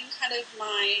 and letting kind of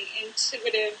my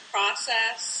intuitive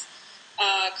process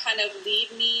kind of lead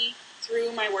me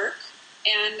through my work.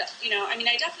 And, I mean,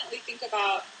 I definitely think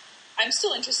about, I'm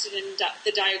still interested in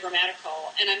the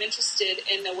diagrammatical, and I'm interested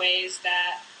in the ways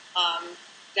that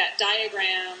that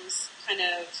diagrams kind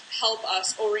of help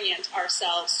us orient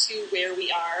ourselves to where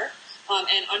we are,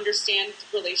 and understand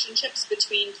relationships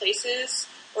between places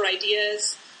or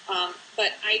ideas.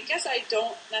 But I guess I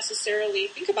don't necessarily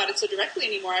think about it so directly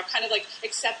anymore. I've kind of like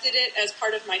accepted it as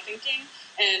part of my thinking,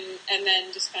 and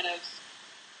then just kind of,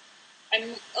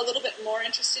 I'm a little bit more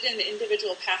interested in the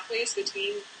individual pathways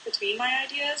between my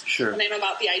ideas. Sure. And I'm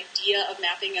about the idea of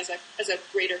mapping as a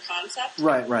greater concept.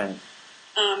 Right.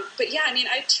 But yeah, I mean,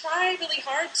 I try really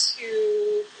hard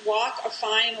to walk a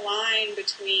fine line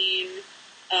between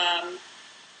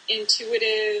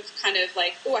intuitive kind of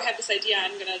like, oh, I have this idea,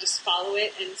 I'm going to just follow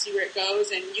it and see where it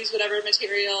goes, and use whatever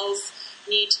materials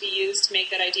need to be used to make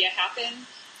that idea happen,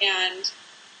 and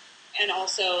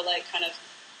also like kind of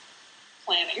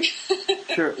planning.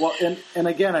 Sure. Well, and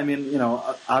again, I mean,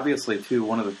 obviously too,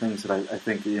 one of the things that I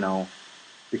think,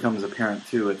 becomes apparent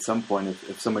too at some point,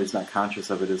 if somebody's not conscious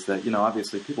of it, is that,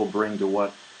 obviously people bring to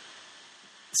what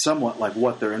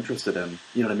they're interested in,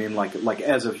 you know what I mean? Like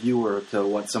as a viewer to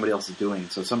what somebody else is doing.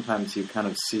 So sometimes you kind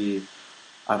of see,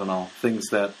 I don't know, things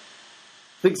that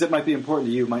might be important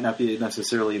to you might not be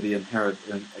necessarily the inherent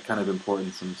kind of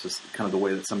importance, and it's just kind of the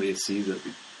way that somebody sees it,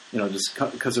 just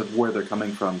because of where they're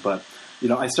coming from. But,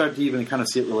 I started to even kind of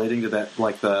see it relating to that,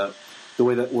 like the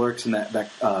way that works in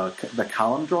that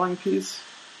column drawing piece.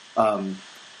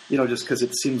 Just because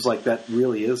it seems like that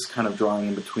really is kind of drawing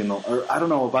in between or I don't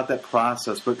know about that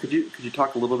process, but could you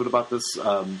talk a little bit about this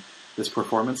this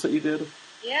performance that you did?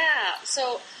 Yeah.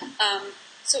 So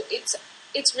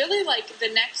it's really like the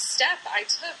next step I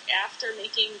took after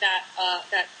making that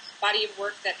body of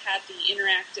work that had the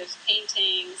interactive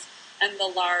paintings and the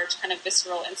large kind of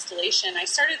visceral installation. I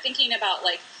started thinking about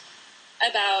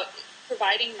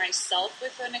providing myself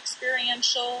with an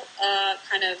experiential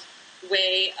kind of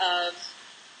way of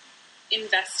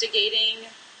investigating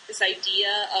this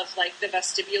idea of like the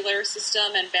vestibular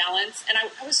system and balance. And I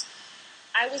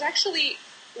was actually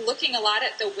looking a lot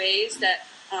at the ways that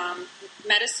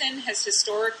medicine has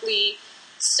historically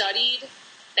studied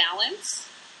balance,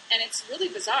 and it's really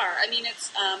bizarre. I mean,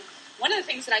 it's one of the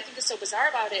things that I think is so bizarre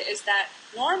about it is that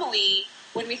normally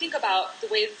when we think about the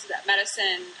ways that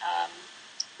medicine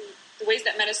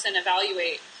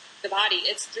evaluate the body,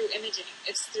 it's through imaging,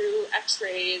 it's through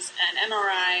X-rays and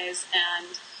MRIs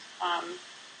and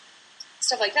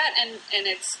stuff like that, and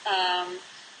it's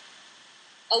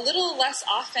a little less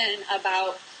often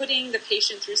about putting the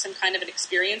patient through some kind of an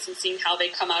experience and seeing how they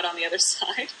come out on the other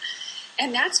side.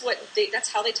 And that's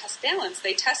how they test balance.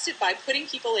 They test it by putting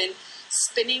people in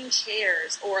spinning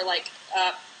chairs, or like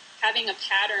having a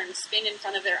pattern spin in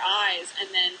front of their eyes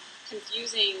and then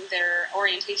confusing their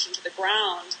orientation to the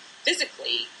ground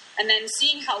physically, and then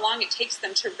seeing how long it takes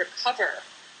them to recover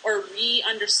or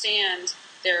re-understand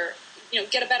their,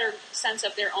 get a better sense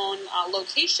of their own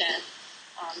location.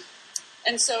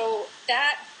 And so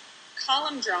that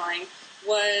column drawing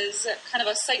was kind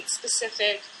of a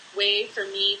site-specific way for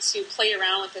me to play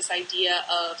around with this idea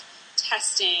of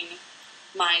testing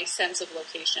my sense of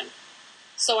location.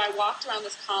 So I walked around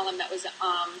this column that was,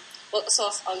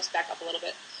 I'll just back up a little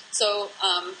bit. So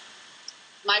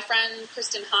my friend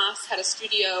Kristen Haas had a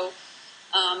studio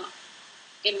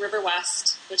in River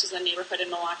West, which is a neighborhood in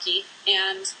Milwaukee,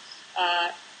 and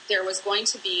there was going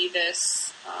to be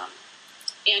this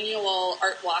annual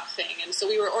art walk thing. And so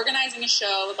we were organizing a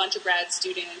show, a bunch of grad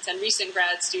students and recent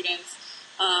grad students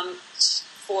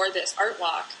for this art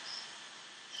walk.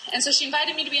 And so she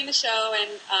invited me to be in the show,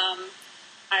 and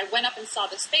I went up and saw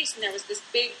the space, and there was this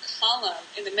big column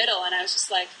in the middle, and I was just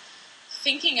like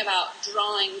thinking about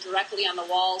drawing directly on the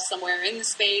wall somewhere in the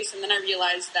space, and then I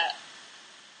realized that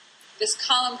this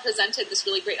column presented this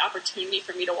really great opportunity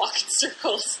for me to walk in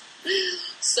circles.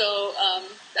 So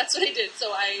that's what I did.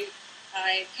 So I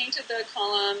painted the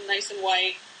column nice and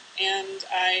white, and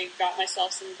I got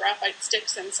myself some graphite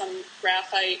sticks and some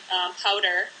graphite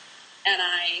powder, and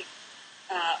I,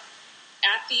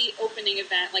 at the opening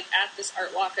event, like at this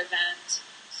art walk event,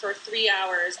 for 3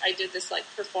 hours, I did this like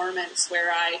performance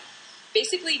where I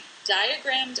basically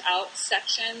diagrammed out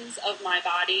sections of my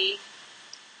body,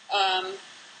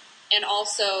 and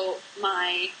also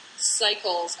my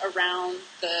cycles around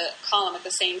the column at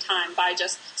the same time by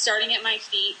just starting at my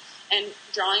feet and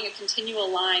drawing a continual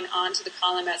line onto the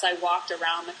column as I walked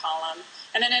around the column.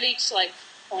 And then at each like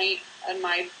point in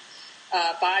my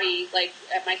body, like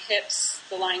at my hips,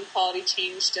 the line quality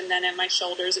changed, and then at my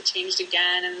shoulders it changed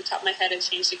again, and the top of my head it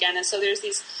changed again. And so there's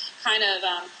these kind of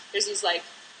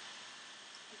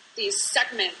these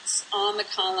segments on the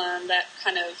column that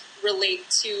kind of relate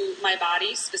to my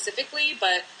body specifically,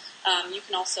 but you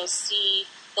can also see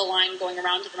the line going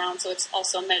around and around, so it's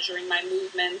also measuring my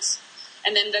movement.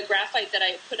 And then the graphite that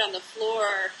I put on the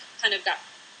floor kind of got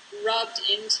rubbed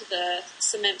into the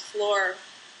cement floor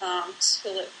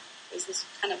till it was this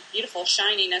kind of beautiful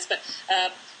shininess, but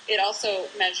it also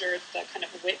measured the kind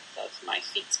of width of my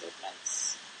feet's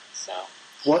movements. So,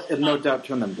 what? And no doubt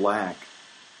turned them black.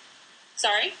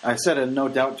 Sorry? I said, and no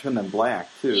doubt turned them black,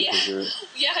 too. Yeah,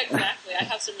 yeah, exactly. I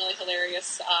have some really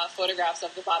hilarious photographs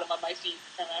of the bottom of my feet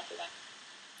from after that.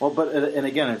 Well, but and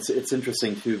again, it's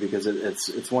interesting too because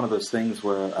it's one of those things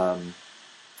where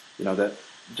that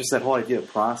just that whole idea of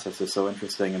process is so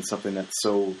interesting and something that's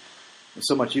so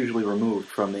much usually removed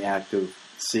from the act of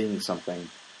seeing something,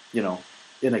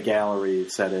 in a gallery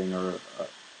setting or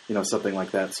something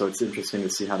like that. So it's interesting to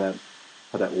see how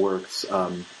that works.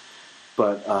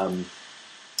 But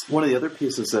one of the other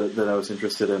pieces that I was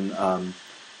interested in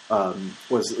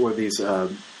were these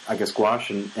I guess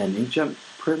gouache and inkjet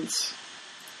prints.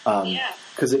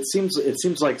 Because it seems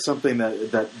like something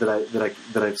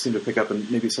that I seem to pick up in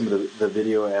maybe some of the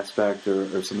video aspect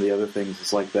or some of the other things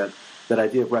is like that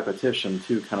idea of repetition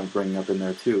too, kind of bringing up in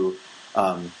there too.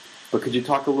 But could you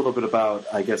talk a little bit about,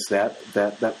 I guess, that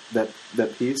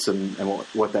piece and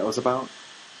what that was about?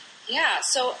 Yeah.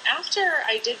 So after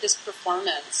I did this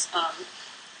performance,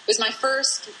 it was my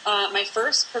first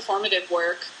performative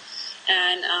work,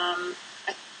 and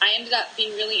I ended up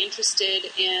being really interested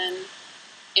in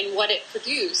what it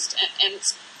produced, and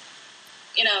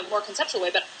in a more conceptual way,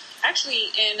 but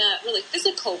actually in a really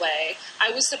physical way.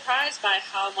 I was surprised by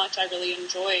how much I really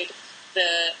enjoyed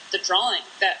the drawing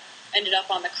that ended up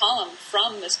on the column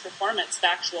from this performance, the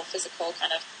actual physical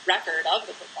kind of record of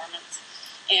the performance.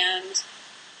 And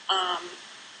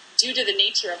due to the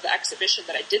nature of the exhibition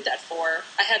that I did that for,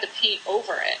 I had to paint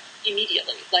over it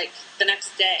immediately. Like the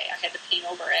next day, I had to paint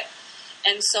over it.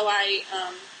 And so I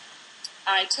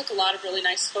took a lot of really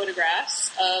nice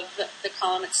photographs of the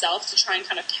column itself to try and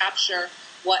kind of capture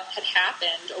what had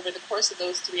happened over the course of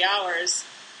those 3 hours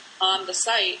on the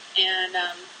site. And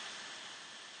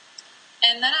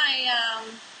then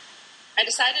I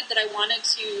decided that I wanted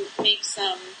to make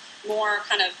some more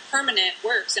kind of permanent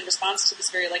works in response to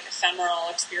this very like ephemeral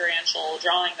experiential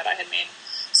drawing that I had made.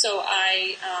 So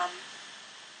I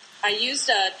used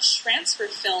a transfer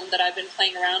film that I've been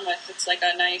playing around with. It's like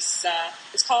a nice,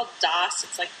 it's called DOS.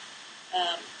 It's like,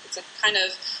 it's a kind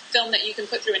of film that you can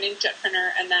put through an inkjet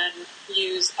printer and then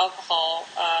use alcohol,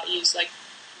 use like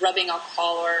rubbing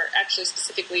alcohol or actually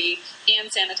specifically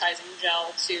hand sanitizing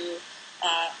gel to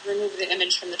remove the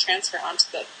image from the transfer onto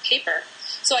the paper.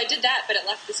 So I did that, but it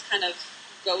left this kind of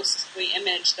ghostly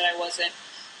image that I wasn't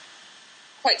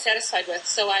quite satisfied with.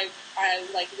 So I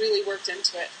like really worked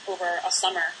into it over a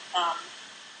summer.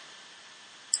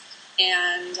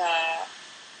 and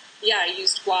I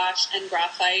used gouache and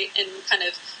graphite and kind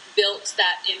of built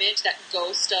that image, that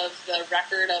ghost of the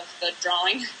record of the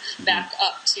drawing back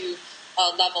up to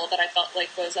a level that I felt like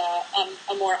was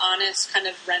a more honest kind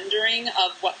of rendering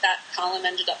of what that column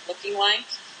ended up looking like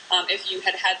if you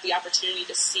had the opportunity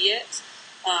to see it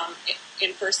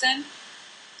in person,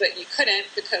 but you couldn't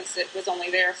because it was only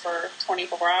there for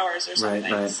 24 hours or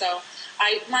something. Right. So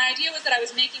my idea was that I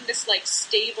was making this like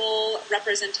stable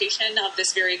representation of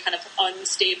this very kind of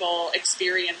unstable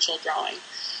experiential drawing.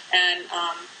 And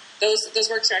those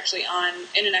works are actually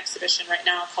in an exhibition right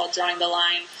now called Drawing the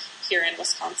Line here in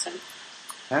Wisconsin.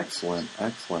 Excellent.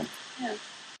 Yeah.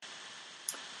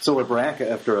 So we're back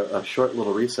after a short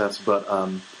little recess, but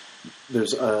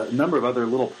there's a number of other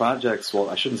little projects. Well,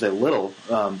 I shouldn't say little,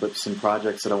 but some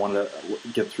projects that I wanted to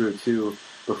get through too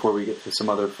before we get to some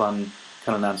other fun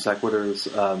kind of non sequiturs.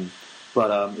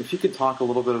 But if you could talk a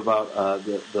little bit about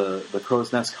the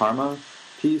Crow's Nest Karma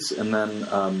piece, and then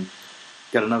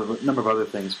got a number of other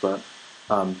things, but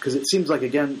because it seems like,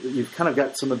 again, you've kind of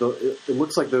got some of the. It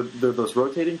looks like they're those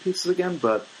rotating pieces again,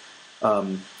 but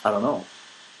I don't know.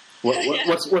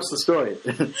 What's the story?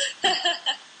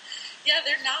 Yeah,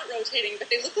 they're not rotating, but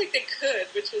they look like they could,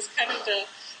 which was kind of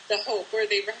the hope, where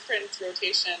they reference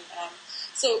rotation.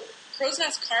 So Crow's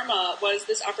Nest Karma was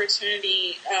this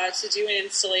opportunity to do an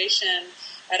installation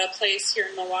at a place here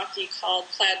in Milwaukee called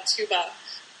Plaid Tuba,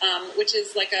 which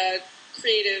is like a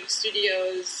creative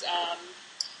studios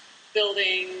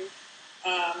building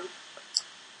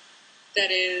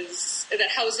that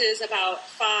houses about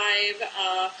 5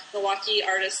 Milwaukee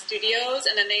artist studios,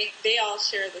 and then they all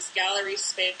share this gallery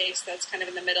space that's kind of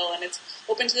in the middle, and it's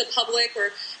open to the public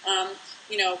where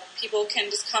people can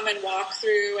just come and walk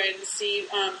through and see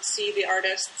the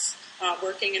artists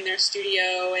working in their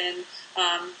studio, and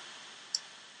a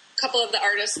couple of the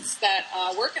artists that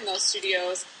work in those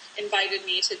studios invited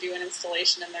me to do an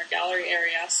installation in their gallery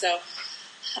area. So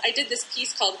I did this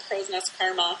piece called Crow's Nest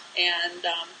Karma, and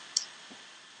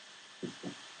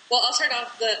I'll start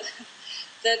off.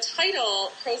 The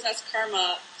title, Crow's Nest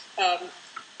Karma,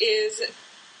 is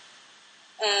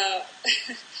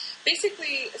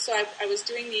basically, so I was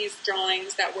doing these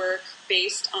drawings that were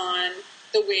based on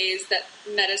the ways that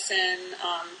medicine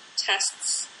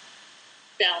tests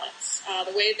balance,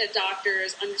 the way that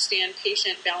doctors understand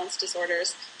patient balance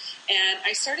disorders. And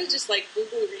I started just like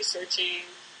Google researching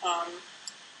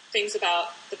things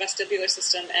about the vestibular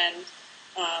system and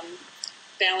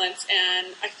balance,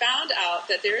 and I found out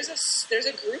that there's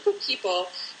a group of people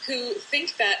who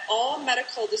think that all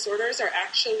medical disorders are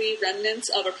actually remnants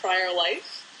of a prior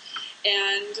life,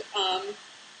 and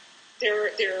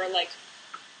they're like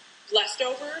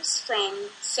leftovers from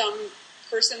some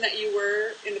person that you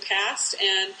were in the past.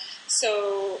 And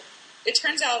so it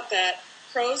turns out that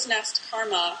Crow's Nest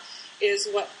Karma is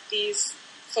what these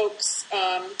folks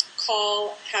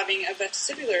call having a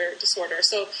vestibular disorder.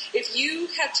 So if you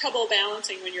have trouble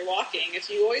balancing when you're walking, if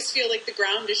you always feel like the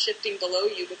ground is shifting below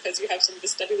you because you have some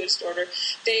vestibular disorder,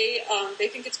 they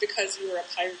think it's because you were a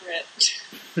pirate.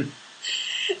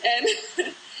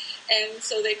 and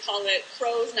so they call it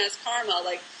Crow's Nest Karma,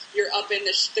 like you're up in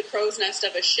the crow's nest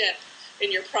of a ship in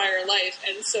your prior life,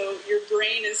 and so your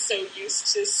brain is so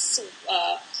used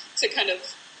to kind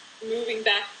of moving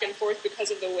back and forth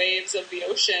because of the waves of the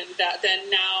ocean that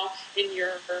then now in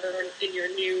your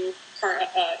new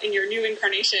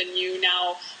incarnation you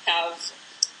now have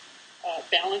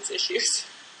balance issues.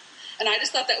 And I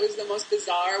just thought that was the most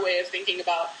bizarre way of thinking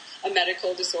about a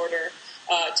medical disorder,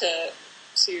 to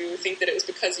think that it was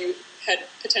because you had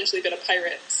potentially been a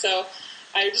pirate. So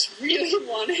I just really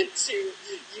wanted to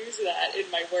use that in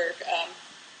my work.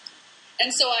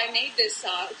 And so I made this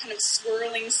kind of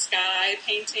swirling sky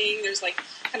painting. There's like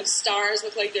kind of stars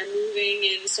look like they're moving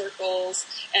in circles,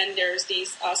 and there's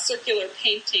these circular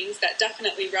paintings that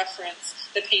definitely reference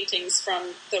the paintings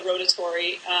from the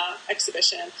rotatory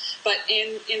exhibition. But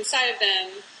inside of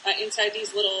them, inside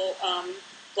these little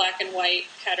black and white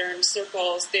patterned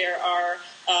circles, there are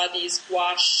these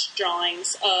gouache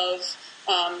drawings of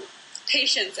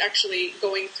patients actually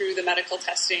going through the medical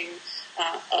testing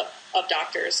of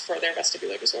doctors for their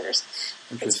vestibular disorders.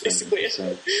 That's basically it.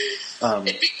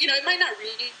 It might not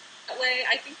read that way.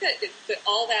 I think that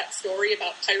all that story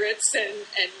about pirates and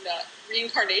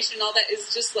reincarnation and all that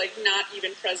is just like not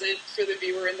even present for the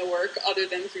viewer in the work, other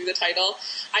than through the title.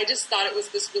 I just thought it was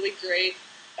this really great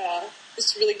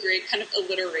kind of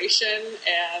alliteration,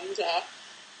 and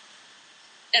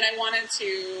I wanted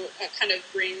to kind of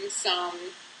bring some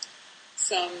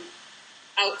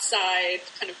outside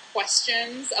kind of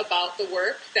questions about the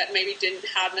work that maybe didn't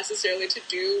have necessarily to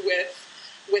do with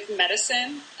with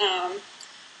medicine,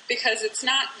 because it's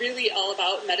not really all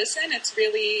about medicine. It's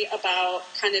really about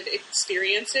kind of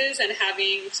experiences and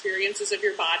having experiences of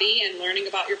your body and learning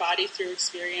about your body through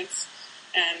experience.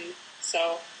 And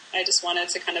so I just wanted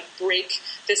to kind of break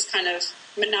this kind of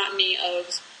monotony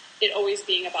of it always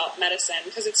being about medicine,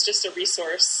 because it's just a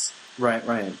resource. Right.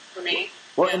 For me.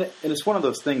 Well, and it's one of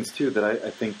those things, too, that I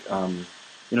think,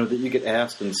 that you get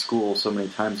asked in school so many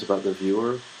times about the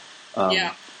viewer.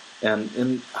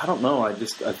 And I don't know, I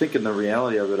think in the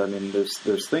reality of it, I mean,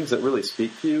 there's things that really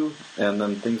speak to you, and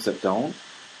then things that don't.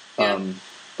 Yeah.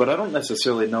 But I don't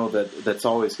necessarily know that that's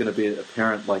always going to be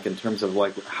apparent, like, in terms of,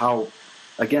 like, how,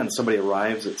 again, somebody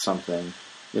arrives at something,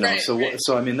 Right.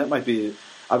 So I mean, that might be,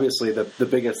 obviously, the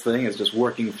biggest thing is just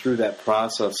working through that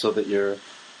process so that you're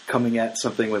coming at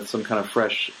something with some kind of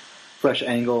fresh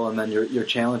angle, and then you're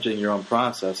challenging your own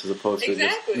process as opposed to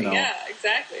just, exactly.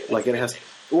 That's like it has.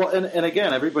 Well, and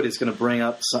again, everybody's going to bring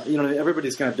up some,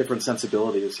 everybody's going to have different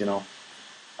sensibilities,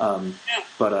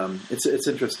 But it's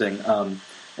interesting.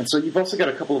 And so you've also got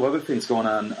a couple of other things going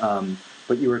on.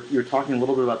 But you were talking a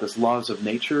little bit about this Laws of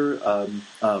Nature.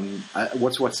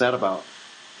 What's that about?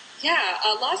 Yeah,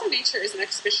 Laws of Nature is an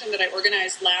exhibition that I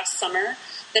organized last summer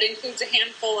that includes a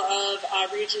handful of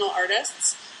regional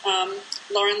artists.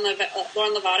 Lauren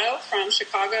Lovato from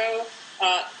Chicago,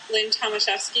 Lynn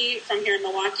Tomaszewski from here in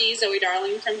Milwaukee, Zoe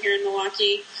Darling from here in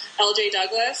Milwaukee, L.J.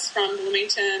 Douglas from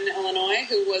Bloomington, Illinois,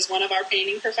 who was one of our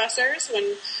painting professors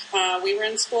when we were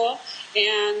in school,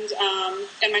 and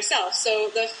myself.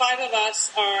 So the five of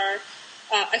us are,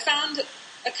 I found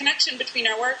a connection between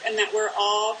our work, and that we're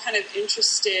all kind of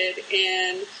interested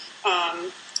in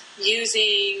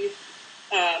using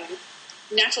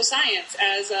natural science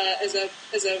as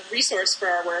a resource for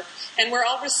our work, and we're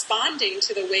all responding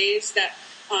to the ways that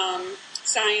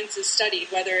science is studied,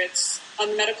 whether it's on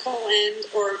the medical end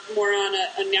or more on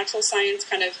a natural science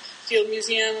kind of field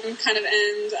museum kind of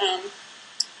end.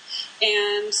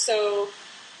 And so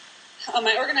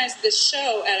I organized this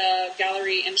show at a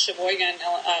gallery in Sheboygan,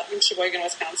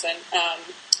 Wisconsin,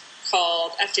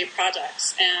 called FJ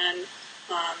Projects, and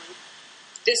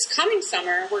this coming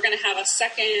summer, we're going to have a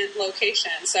second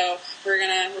location. So we're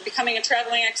becoming a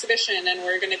traveling exhibition, and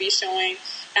we're going to be showing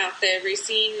at the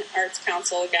Racine Arts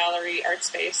Council Gallery Art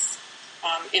Space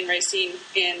in Racine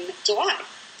in July.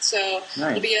 So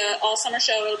nice. It'll be an all-summer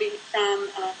show. It'll be from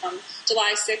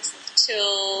July 6th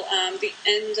till the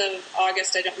end of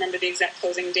August. I don't remember the exact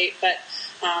closing date, but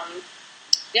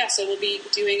so we'll be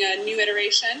doing a new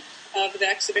iteration of the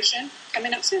exhibition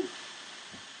coming up soon.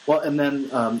 Well, and then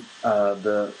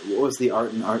what was the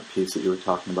art and art piece that you were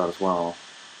talking about as well?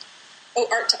 Oh,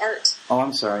 Art to Art. Oh,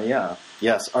 I'm sorry. Yeah,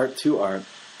 yes, Art to Art.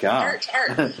 God. Art to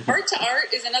Art. Art to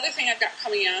Art is another thing I've got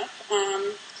coming up.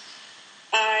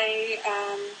 I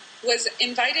was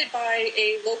invited by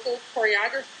a local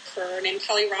choreographer named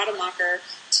Kelly Rademacher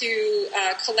to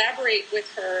collaborate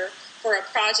with her for a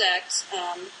project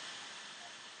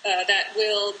that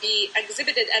will be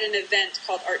exhibited at an event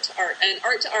called Art to Art. And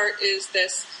Art to Art is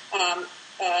this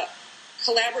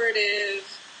collaborative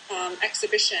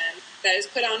exhibition that is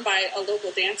put on by a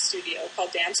local dance studio called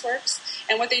DanceWorks.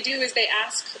 And what they do is they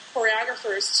ask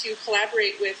choreographers to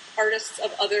collaborate with artists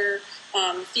of other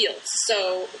fields,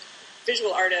 so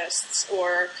visual artists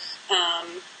or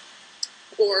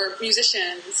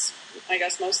musicians, I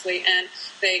guess mostly, and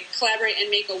they collaborate and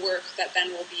make a work that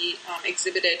then will be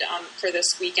exhibited for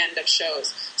this weekend of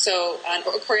shows. So a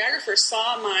choreographer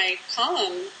saw my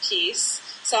column piece,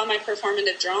 saw my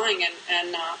performative drawing,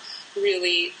 and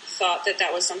really thought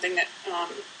that was something that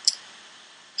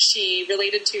she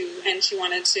related to, and she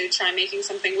wanted to try making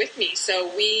something with me. So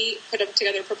we put up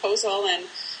together a proposal, and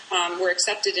were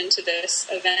accepted into this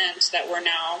event that we're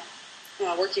now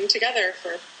working together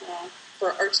for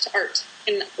Art to Art,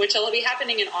 which will be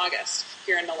happening in August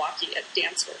here in Milwaukee at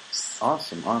DanceWorks.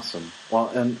 Awesome. Well,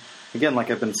 and again,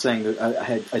 like I've been saying,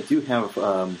 I do have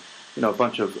a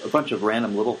bunch of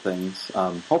random little things.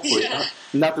 Hopefully,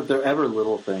 not that they're ever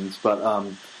little things, but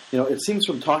it seems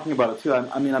from talking about it too.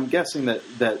 I'm guessing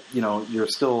that you're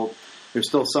still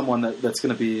someone that's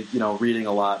going to be reading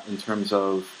a lot in terms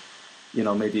of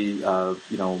maybe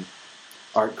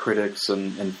art critics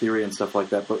and theory and stuff like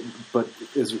that. But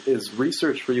is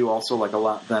research for you also like a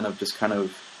lot then of just kind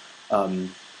of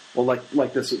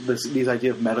like these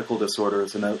idea of medical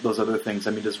disorders and those other things?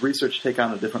 I mean, does research take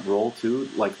on a different role too,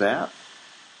 like that?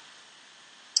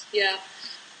 Yeah.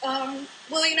 Well,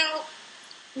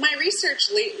 my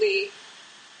research lately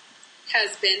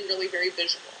has been really very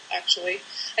visual. Actually,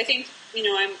 I think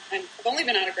I've only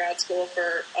been out of grad school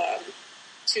for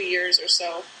 2 years or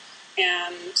so,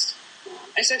 and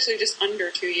it's actually just under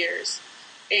 2 years.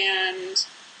 and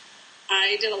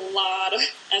I did a lot of,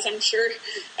 as I'm sure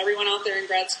everyone out there in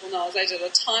grad school knows, I did a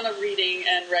ton of reading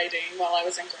and writing while I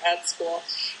was in grad school.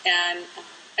 And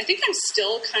I think I'm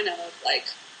still kind of like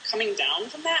coming down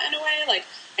from that in a way. Like,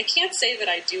 I can't say that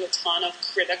I do a ton of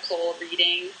critical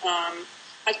reading.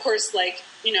 Of course, like,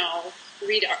 you know,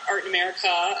 read Art in America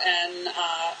and,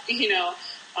 you know,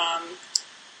 I'm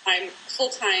a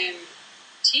full-time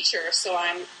teacher, so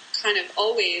I'm kind of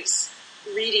always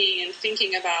reading and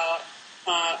thinking about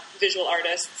visual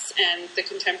artists and the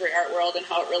contemporary art world and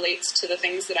how it relates to the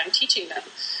things that I'm teaching them.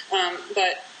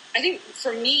 But I think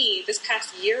for me, this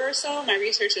past year or so, my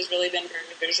research has really been very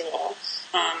visual.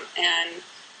 And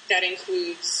that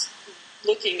includes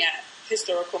looking at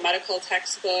historical medical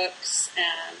textbooks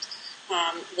and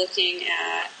looking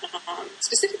at,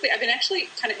 specifically, I've been actually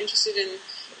kind of interested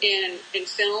in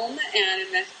film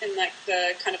and in like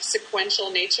the kind of sequential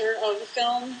nature of the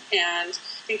film and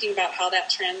thinking about how that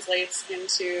translates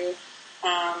into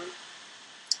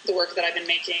the work that I've been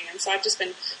making. And so I've just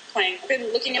been I've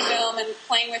been looking at film and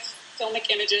playing with filmic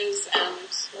images, and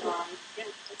yeah,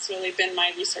 that's really been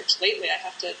my research lately. I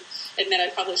have to admit I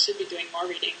probably should be doing more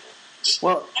reading.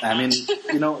 Well, I mean,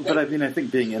 you know, but I mean, I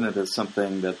think being in it is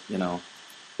something that, you know,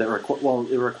 that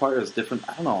it requires different,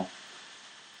 I don't know.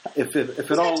 If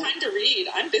it all time to read,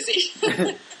 I'm busy.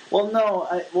 Well, no,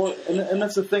 and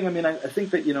that's the thing. I mean, I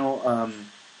think that, you know,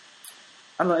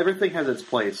 I don't know. Everything has its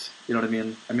place. You know what I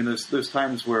mean? I mean, there's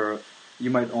times where you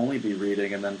might only be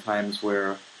reading, and then times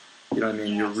where, you know what I mean,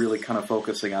 yes, you're really kind of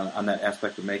focusing on that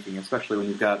aspect of making, especially when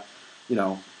you've got, you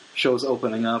know, shows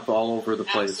opening up all over the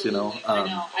place. Absolutely. You know, I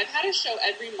know. I've had a show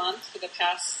every month for the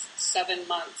past 7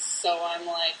 months, so I'm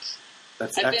like.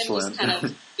 That's I've excellent. been just kind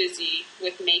of busy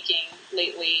with making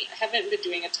lately. I haven't been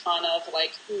doing a ton of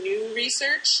like new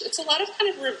research. It's a lot of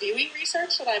kind of reviewing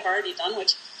research that I've already done,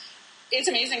 which it's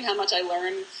amazing how much I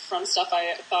learned from stuff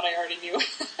I thought I already knew.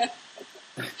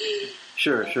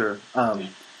 Sure.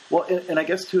 Well, and I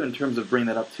guess too, in terms of bringing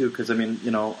that up too, because I mean,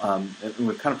 you know, and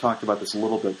we've kind of talked about this a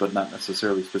little bit, but not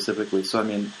necessarily specifically. So I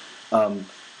mean,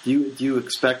 do you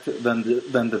expect then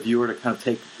the viewer to kind of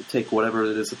take whatever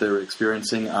it is that they're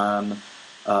experiencing on,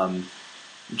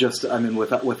 just I mean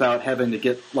without having to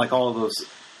get like all of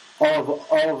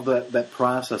that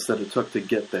process that it took to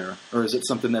get there, or is it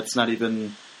something that's not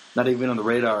even on the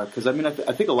radar? Because I mean I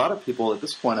think a lot of people at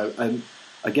this point, I'm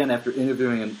again after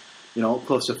interviewing you know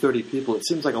close to 30 people, it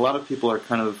seems like a lot of people are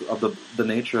kind of the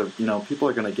nature of, you know, people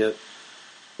are going to get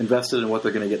invested in what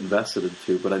they're going to get invested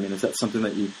into. But I mean, is that something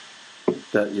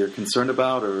that you're concerned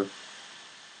about, or?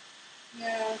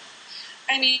 Yeah.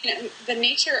 I mean, the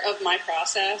nature of my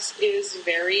process is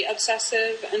very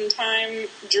obsessive and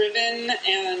time-driven,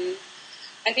 and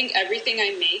I think everything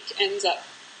I make ends up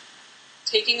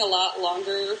taking a lot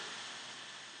longer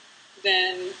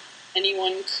than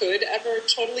anyone could ever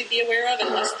totally be aware of,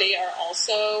 unless they are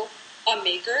also a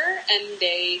maker and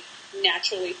they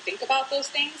naturally think about those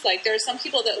things. Like, there are some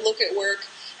people that look at work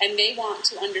and they want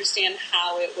to understand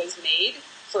how it was made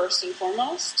first and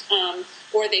foremost,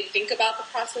 or they think about the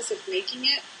process of making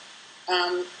it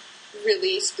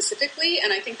really specifically.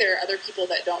 And I think there are other people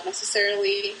that don't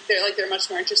necessarily. They're much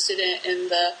more interested in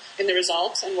the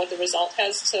result and what the result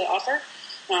has to offer.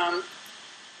 Am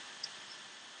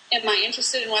I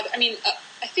interested in whether? I mean,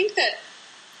 I think that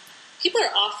people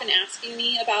are often asking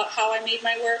me about how I made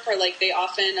my work, or like they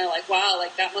often are like, "Wow,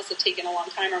 like that must have taken a long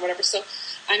time," or whatever. So,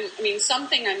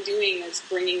 something I'm doing is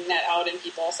bringing that out in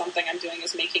people. Something I'm doing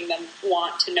is making them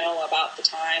want to know about the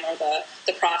time or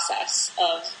the process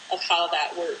of how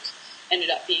that work ended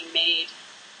up being made.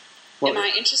 Well, am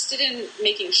I interested in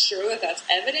making sure that that's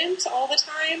evident all the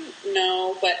time?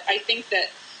 No, but I think that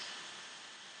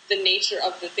the nature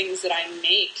of the things that I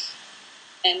make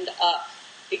end up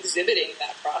exhibiting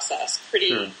that process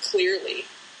pretty clearly.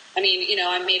 I mean, you know,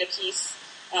 I made a piece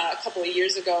a couple of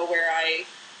years ago where I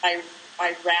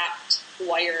wrapped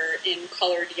wire in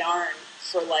colored yarn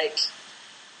for like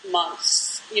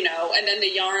months, you know, and then the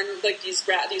yarn, like these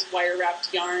wire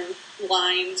wrapped yarn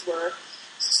lines were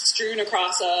strewn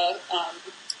across a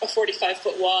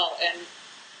 45-foot wall, and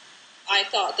I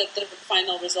thought that the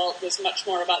final result was much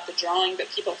more about the drawing, but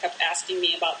people kept asking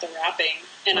me about the wrapping.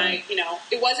 And I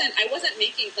wasn't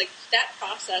making, like, that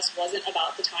process wasn't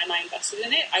about the time I invested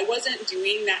in it. I wasn't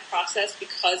doing that process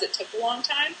because it took a long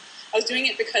time. I was doing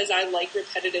it because I like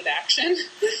repetitive action.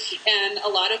 And a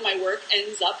lot of my work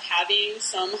ends up having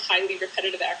some highly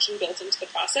repetitive action built into the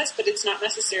process, but it's not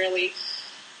necessarily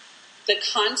the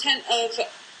content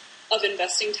of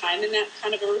investing time in that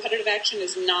kind of a repetitive action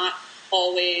is not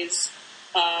always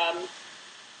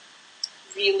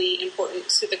really important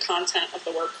to the content of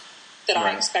the work. that I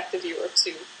Right. expect the viewer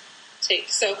to take.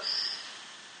 So,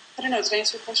 I don't know, did I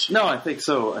answer your question? No, I think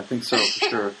so. I think so for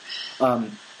sure.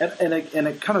 And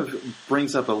it kind of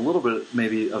brings up a little bit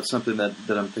maybe of something that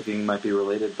I'm thinking might be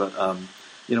related. But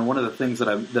one of the things that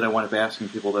I want to be asking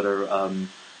people that are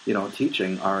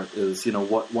teaching is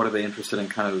what are they interested in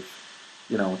kind of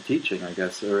teaching, I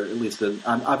guess, or at least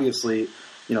obviously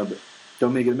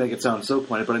don't make it sound so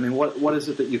pointed. But I mean, what is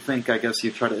it that you think? I guess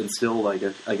you try to instill, I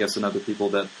guess, in other people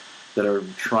that are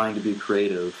trying to be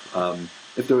creative.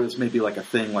 If there was maybe like a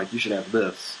thing like you should have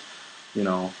this,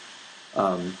 Yeah.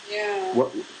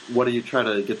 What do you try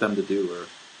to get them to do? Or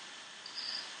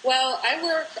Well, I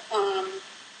work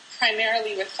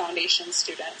primarily with foundation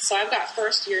students. So I've got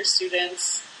first-year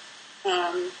students,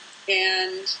 and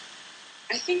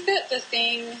I think that the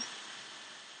thing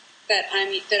that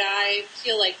I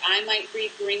feel like I might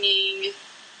be bringing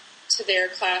to their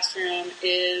classroom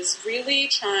is really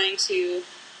trying to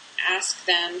ask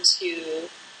them to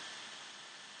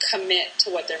commit to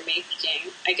what they're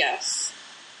making, I guess.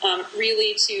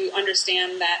 Really to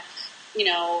understand that, an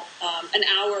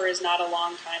hour is not a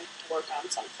long time to work on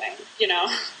something,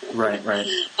 Right. And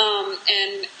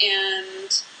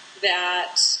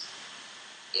that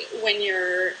when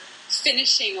you're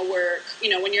finishing a work,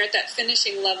 when you're at that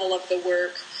finishing level of the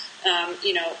work,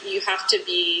 you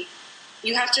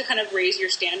have to kind of raise your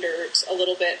standards a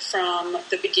little bit from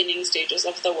the beginning stages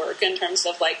of the work in terms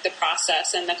of like the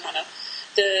process and the kind of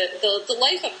the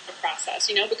life of the process,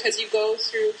 because you go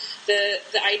through the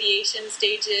ideation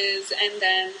stages and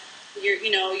then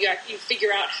you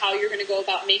figure out how you're going to go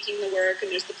about making the work,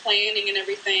 and there's the planning and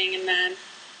everything, and then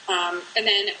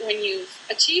when you've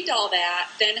achieved all that,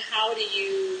 then how do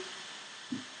you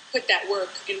put that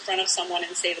work in front of someone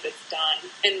and say that it's done,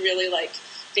 and really like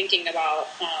thinking about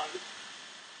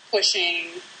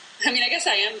pushing. I mean, I guess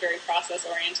I am very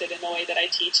process-oriented in the way that I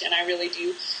teach, and I really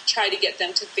do try to get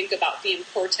them to think about the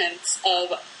importance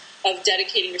of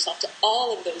dedicating yourself to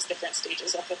all of those different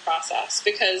stages of the process,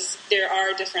 because there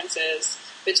are differences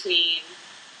between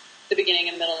the beginning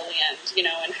and the middle and the end,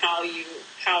 and how you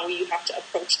have to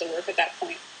approach the work at that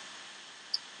point.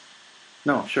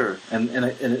 No, sure, and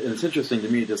it's interesting to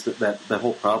me just that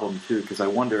whole problem too, because I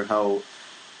wonder how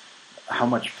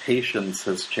much patience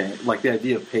has changed. Like the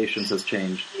idea of patience has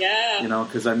changed. Yeah.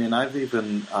 Because I mean, I've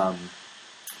even and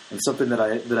something that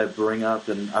I bring up,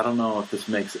 and I don't know if this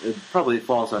it probably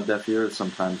falls on deaf ears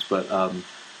sometimes, but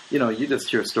you just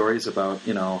hear stories about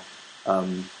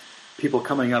people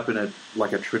coming up in a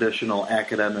traditional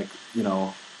academic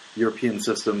European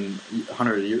system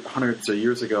hundreds of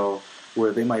years ago,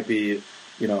 where they might be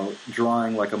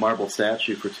drawing like a marble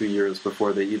statue for 2 years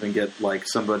before they even get like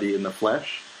somebody in the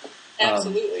flesh.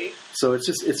 Absolutely. So it's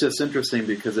just interesting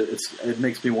because it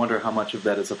makes me wonder how much of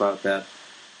that is about that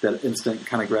instant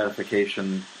kind of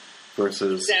gratification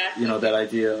versus exactly. That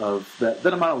idea of that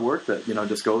amount of work that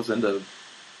just goes into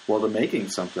the making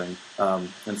something.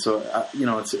 And so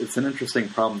it's an interesting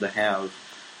problem to have.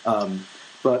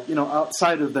 But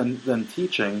outside of then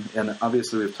teaching, and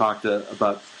obviously we've talked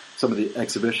about some of the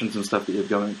exhibitions and stuff that you've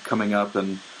got coming up,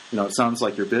 and it sounds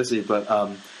like you're busy. But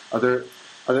are there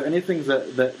any things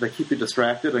that keep you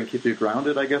distracted and keep you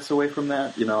grounded, I guess, away from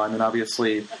that? I mean,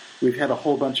 obviously, we've had a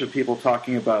whole bunch of people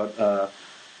talking about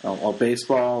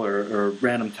baseball or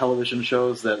random television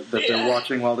shows that they're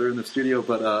watching while they're in the studio.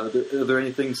 But are there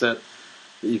any things that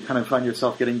you kind of find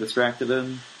yourself getting distracted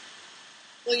in?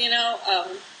 Well,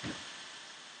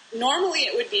 normally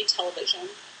it would be television.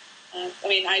 I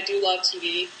mean, I do love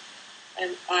TV,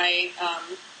 and I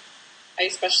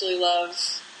especially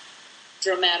love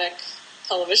dramatic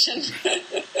television.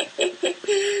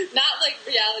 Not like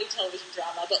reality television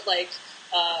drama, but like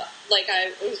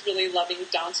I was really loving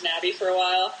Downton Abbey for a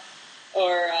while,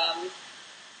 or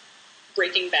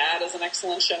Breaking Bad is an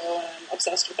excellent show, and I'm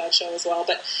obsessed with that show as well.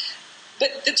 But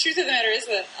the truth of the matter is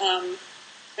that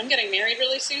I'm getting married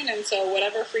really soon, and so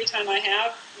whatever free time I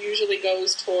have usually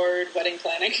goes toward wedding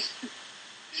planning.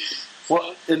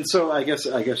 Well, and so I guess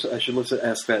I should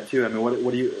ask that too. I mean,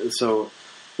 what do you so?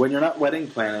 When you're not wedding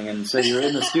planning and say you're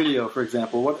in the studio, for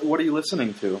example, what are you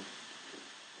listening to?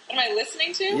 What am I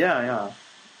listening to? Yeah.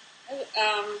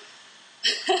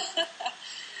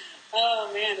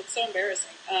 Oh man, it's so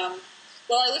embarrassing.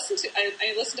 Well, I listen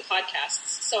to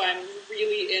podcasts, so I'm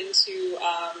really into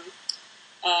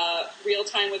Real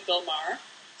Time with Bill Maher.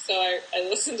 So I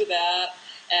listen to that,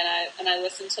 and I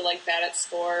listen to like Bad at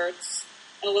Sports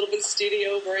and a little bit of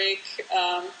Studio Break.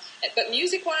 But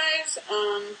music wise,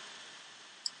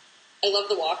 I love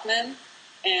the Walkman,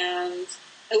 and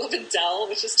I love Adele,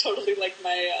 which is totally like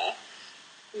my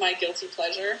guilty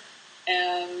pleasure.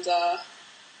 And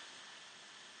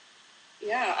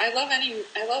Yeah, I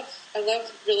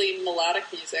love really melodic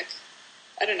music.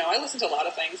 I don't know. I listen to a lot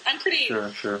of things. I'm pretty.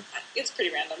 Sure. It's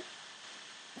pretty random.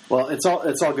 Well, it's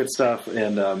all good stuff,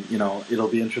 and it'll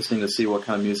be interesting to see what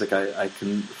kind of music I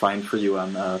can find for you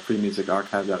on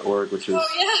freemusicarchive.org, which is.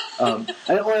 Oh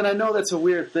yeah. And I know that's a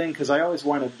weird thing because I always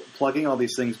wind up plugging all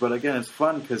these things, but again, it's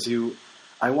fun because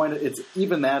it's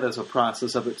even that as a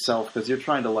process of itself because you're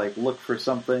trying to like look for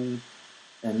something,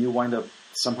 and you wind up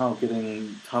somehow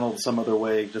getting tunneled some other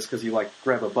way just because you like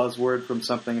grab a buzzword from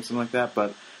something or something like that,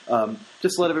 but.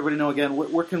 Just let everybody know again,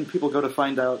 where can people go to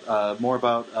find out more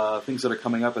about things that are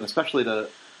coming up, and especially to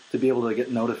be able to get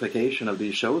notification of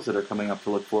these shows that are coming up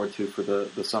to look forward to for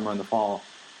the summer and the fall?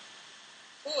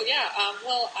 Oh, yeah.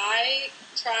 Well, I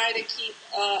try to keep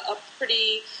up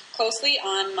pretty closely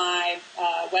on my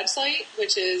website,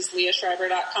 which is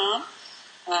leahschreiber.com.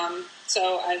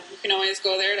 So you can always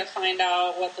go there to find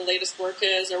out what the latest work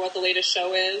is or what the latest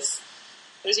show is.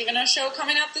 There's even a show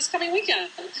coming up this coming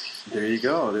weekend. There you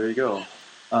go.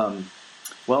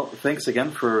 Well, thanks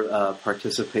again for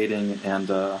participating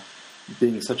and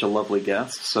being such a lovely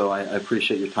guest. So I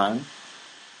appreciate your time.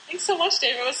 Thanks so much,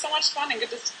 Dave. It was so much fun and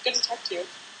good to talk to you.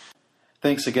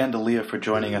 Thanks again to Leah for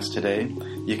joining us today.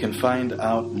 You can find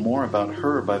out more about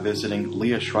her by visiting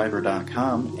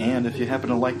leahschreiber.com. And if you happen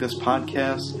to like this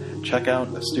podcast, check out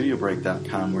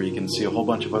studiobreak.com where you can see a whole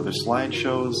bunch of other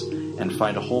slideshows and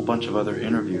find a whole bunch of other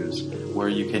interviews where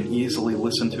you can easily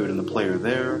listen to it in the player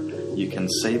there. You can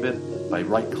save it by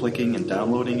right-clicking and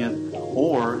downloading it,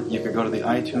 or you could go to the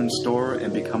iTunes store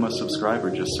and become a subscriber.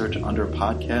 Just search under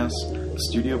Podcasts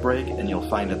Studio Break and you'll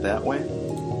find it that way.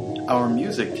 Our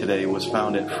music today was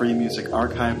found at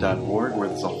freemusicarchive.org where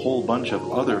there's a whole bunch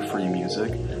of other free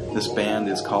music. This band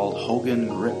is called Hogan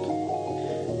Grip.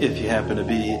 If you happen to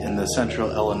be in the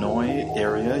central Illinois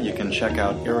area, you can check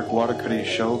out Eric Watercutty's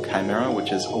show, Chimera,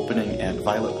 which is opening at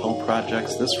Violet Poe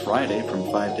Projects this Friday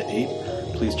from 5 to 8.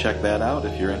 Please check that out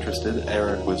if you're interested.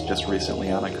 Eric was just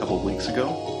recently on a couple of weeks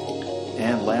ago.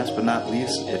 And last but not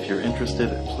least, if you're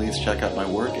interested, please check out my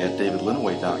work at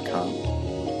davidlinaway.com.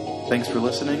 Thanks for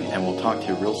listening, and we'll talk to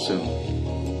you real soon.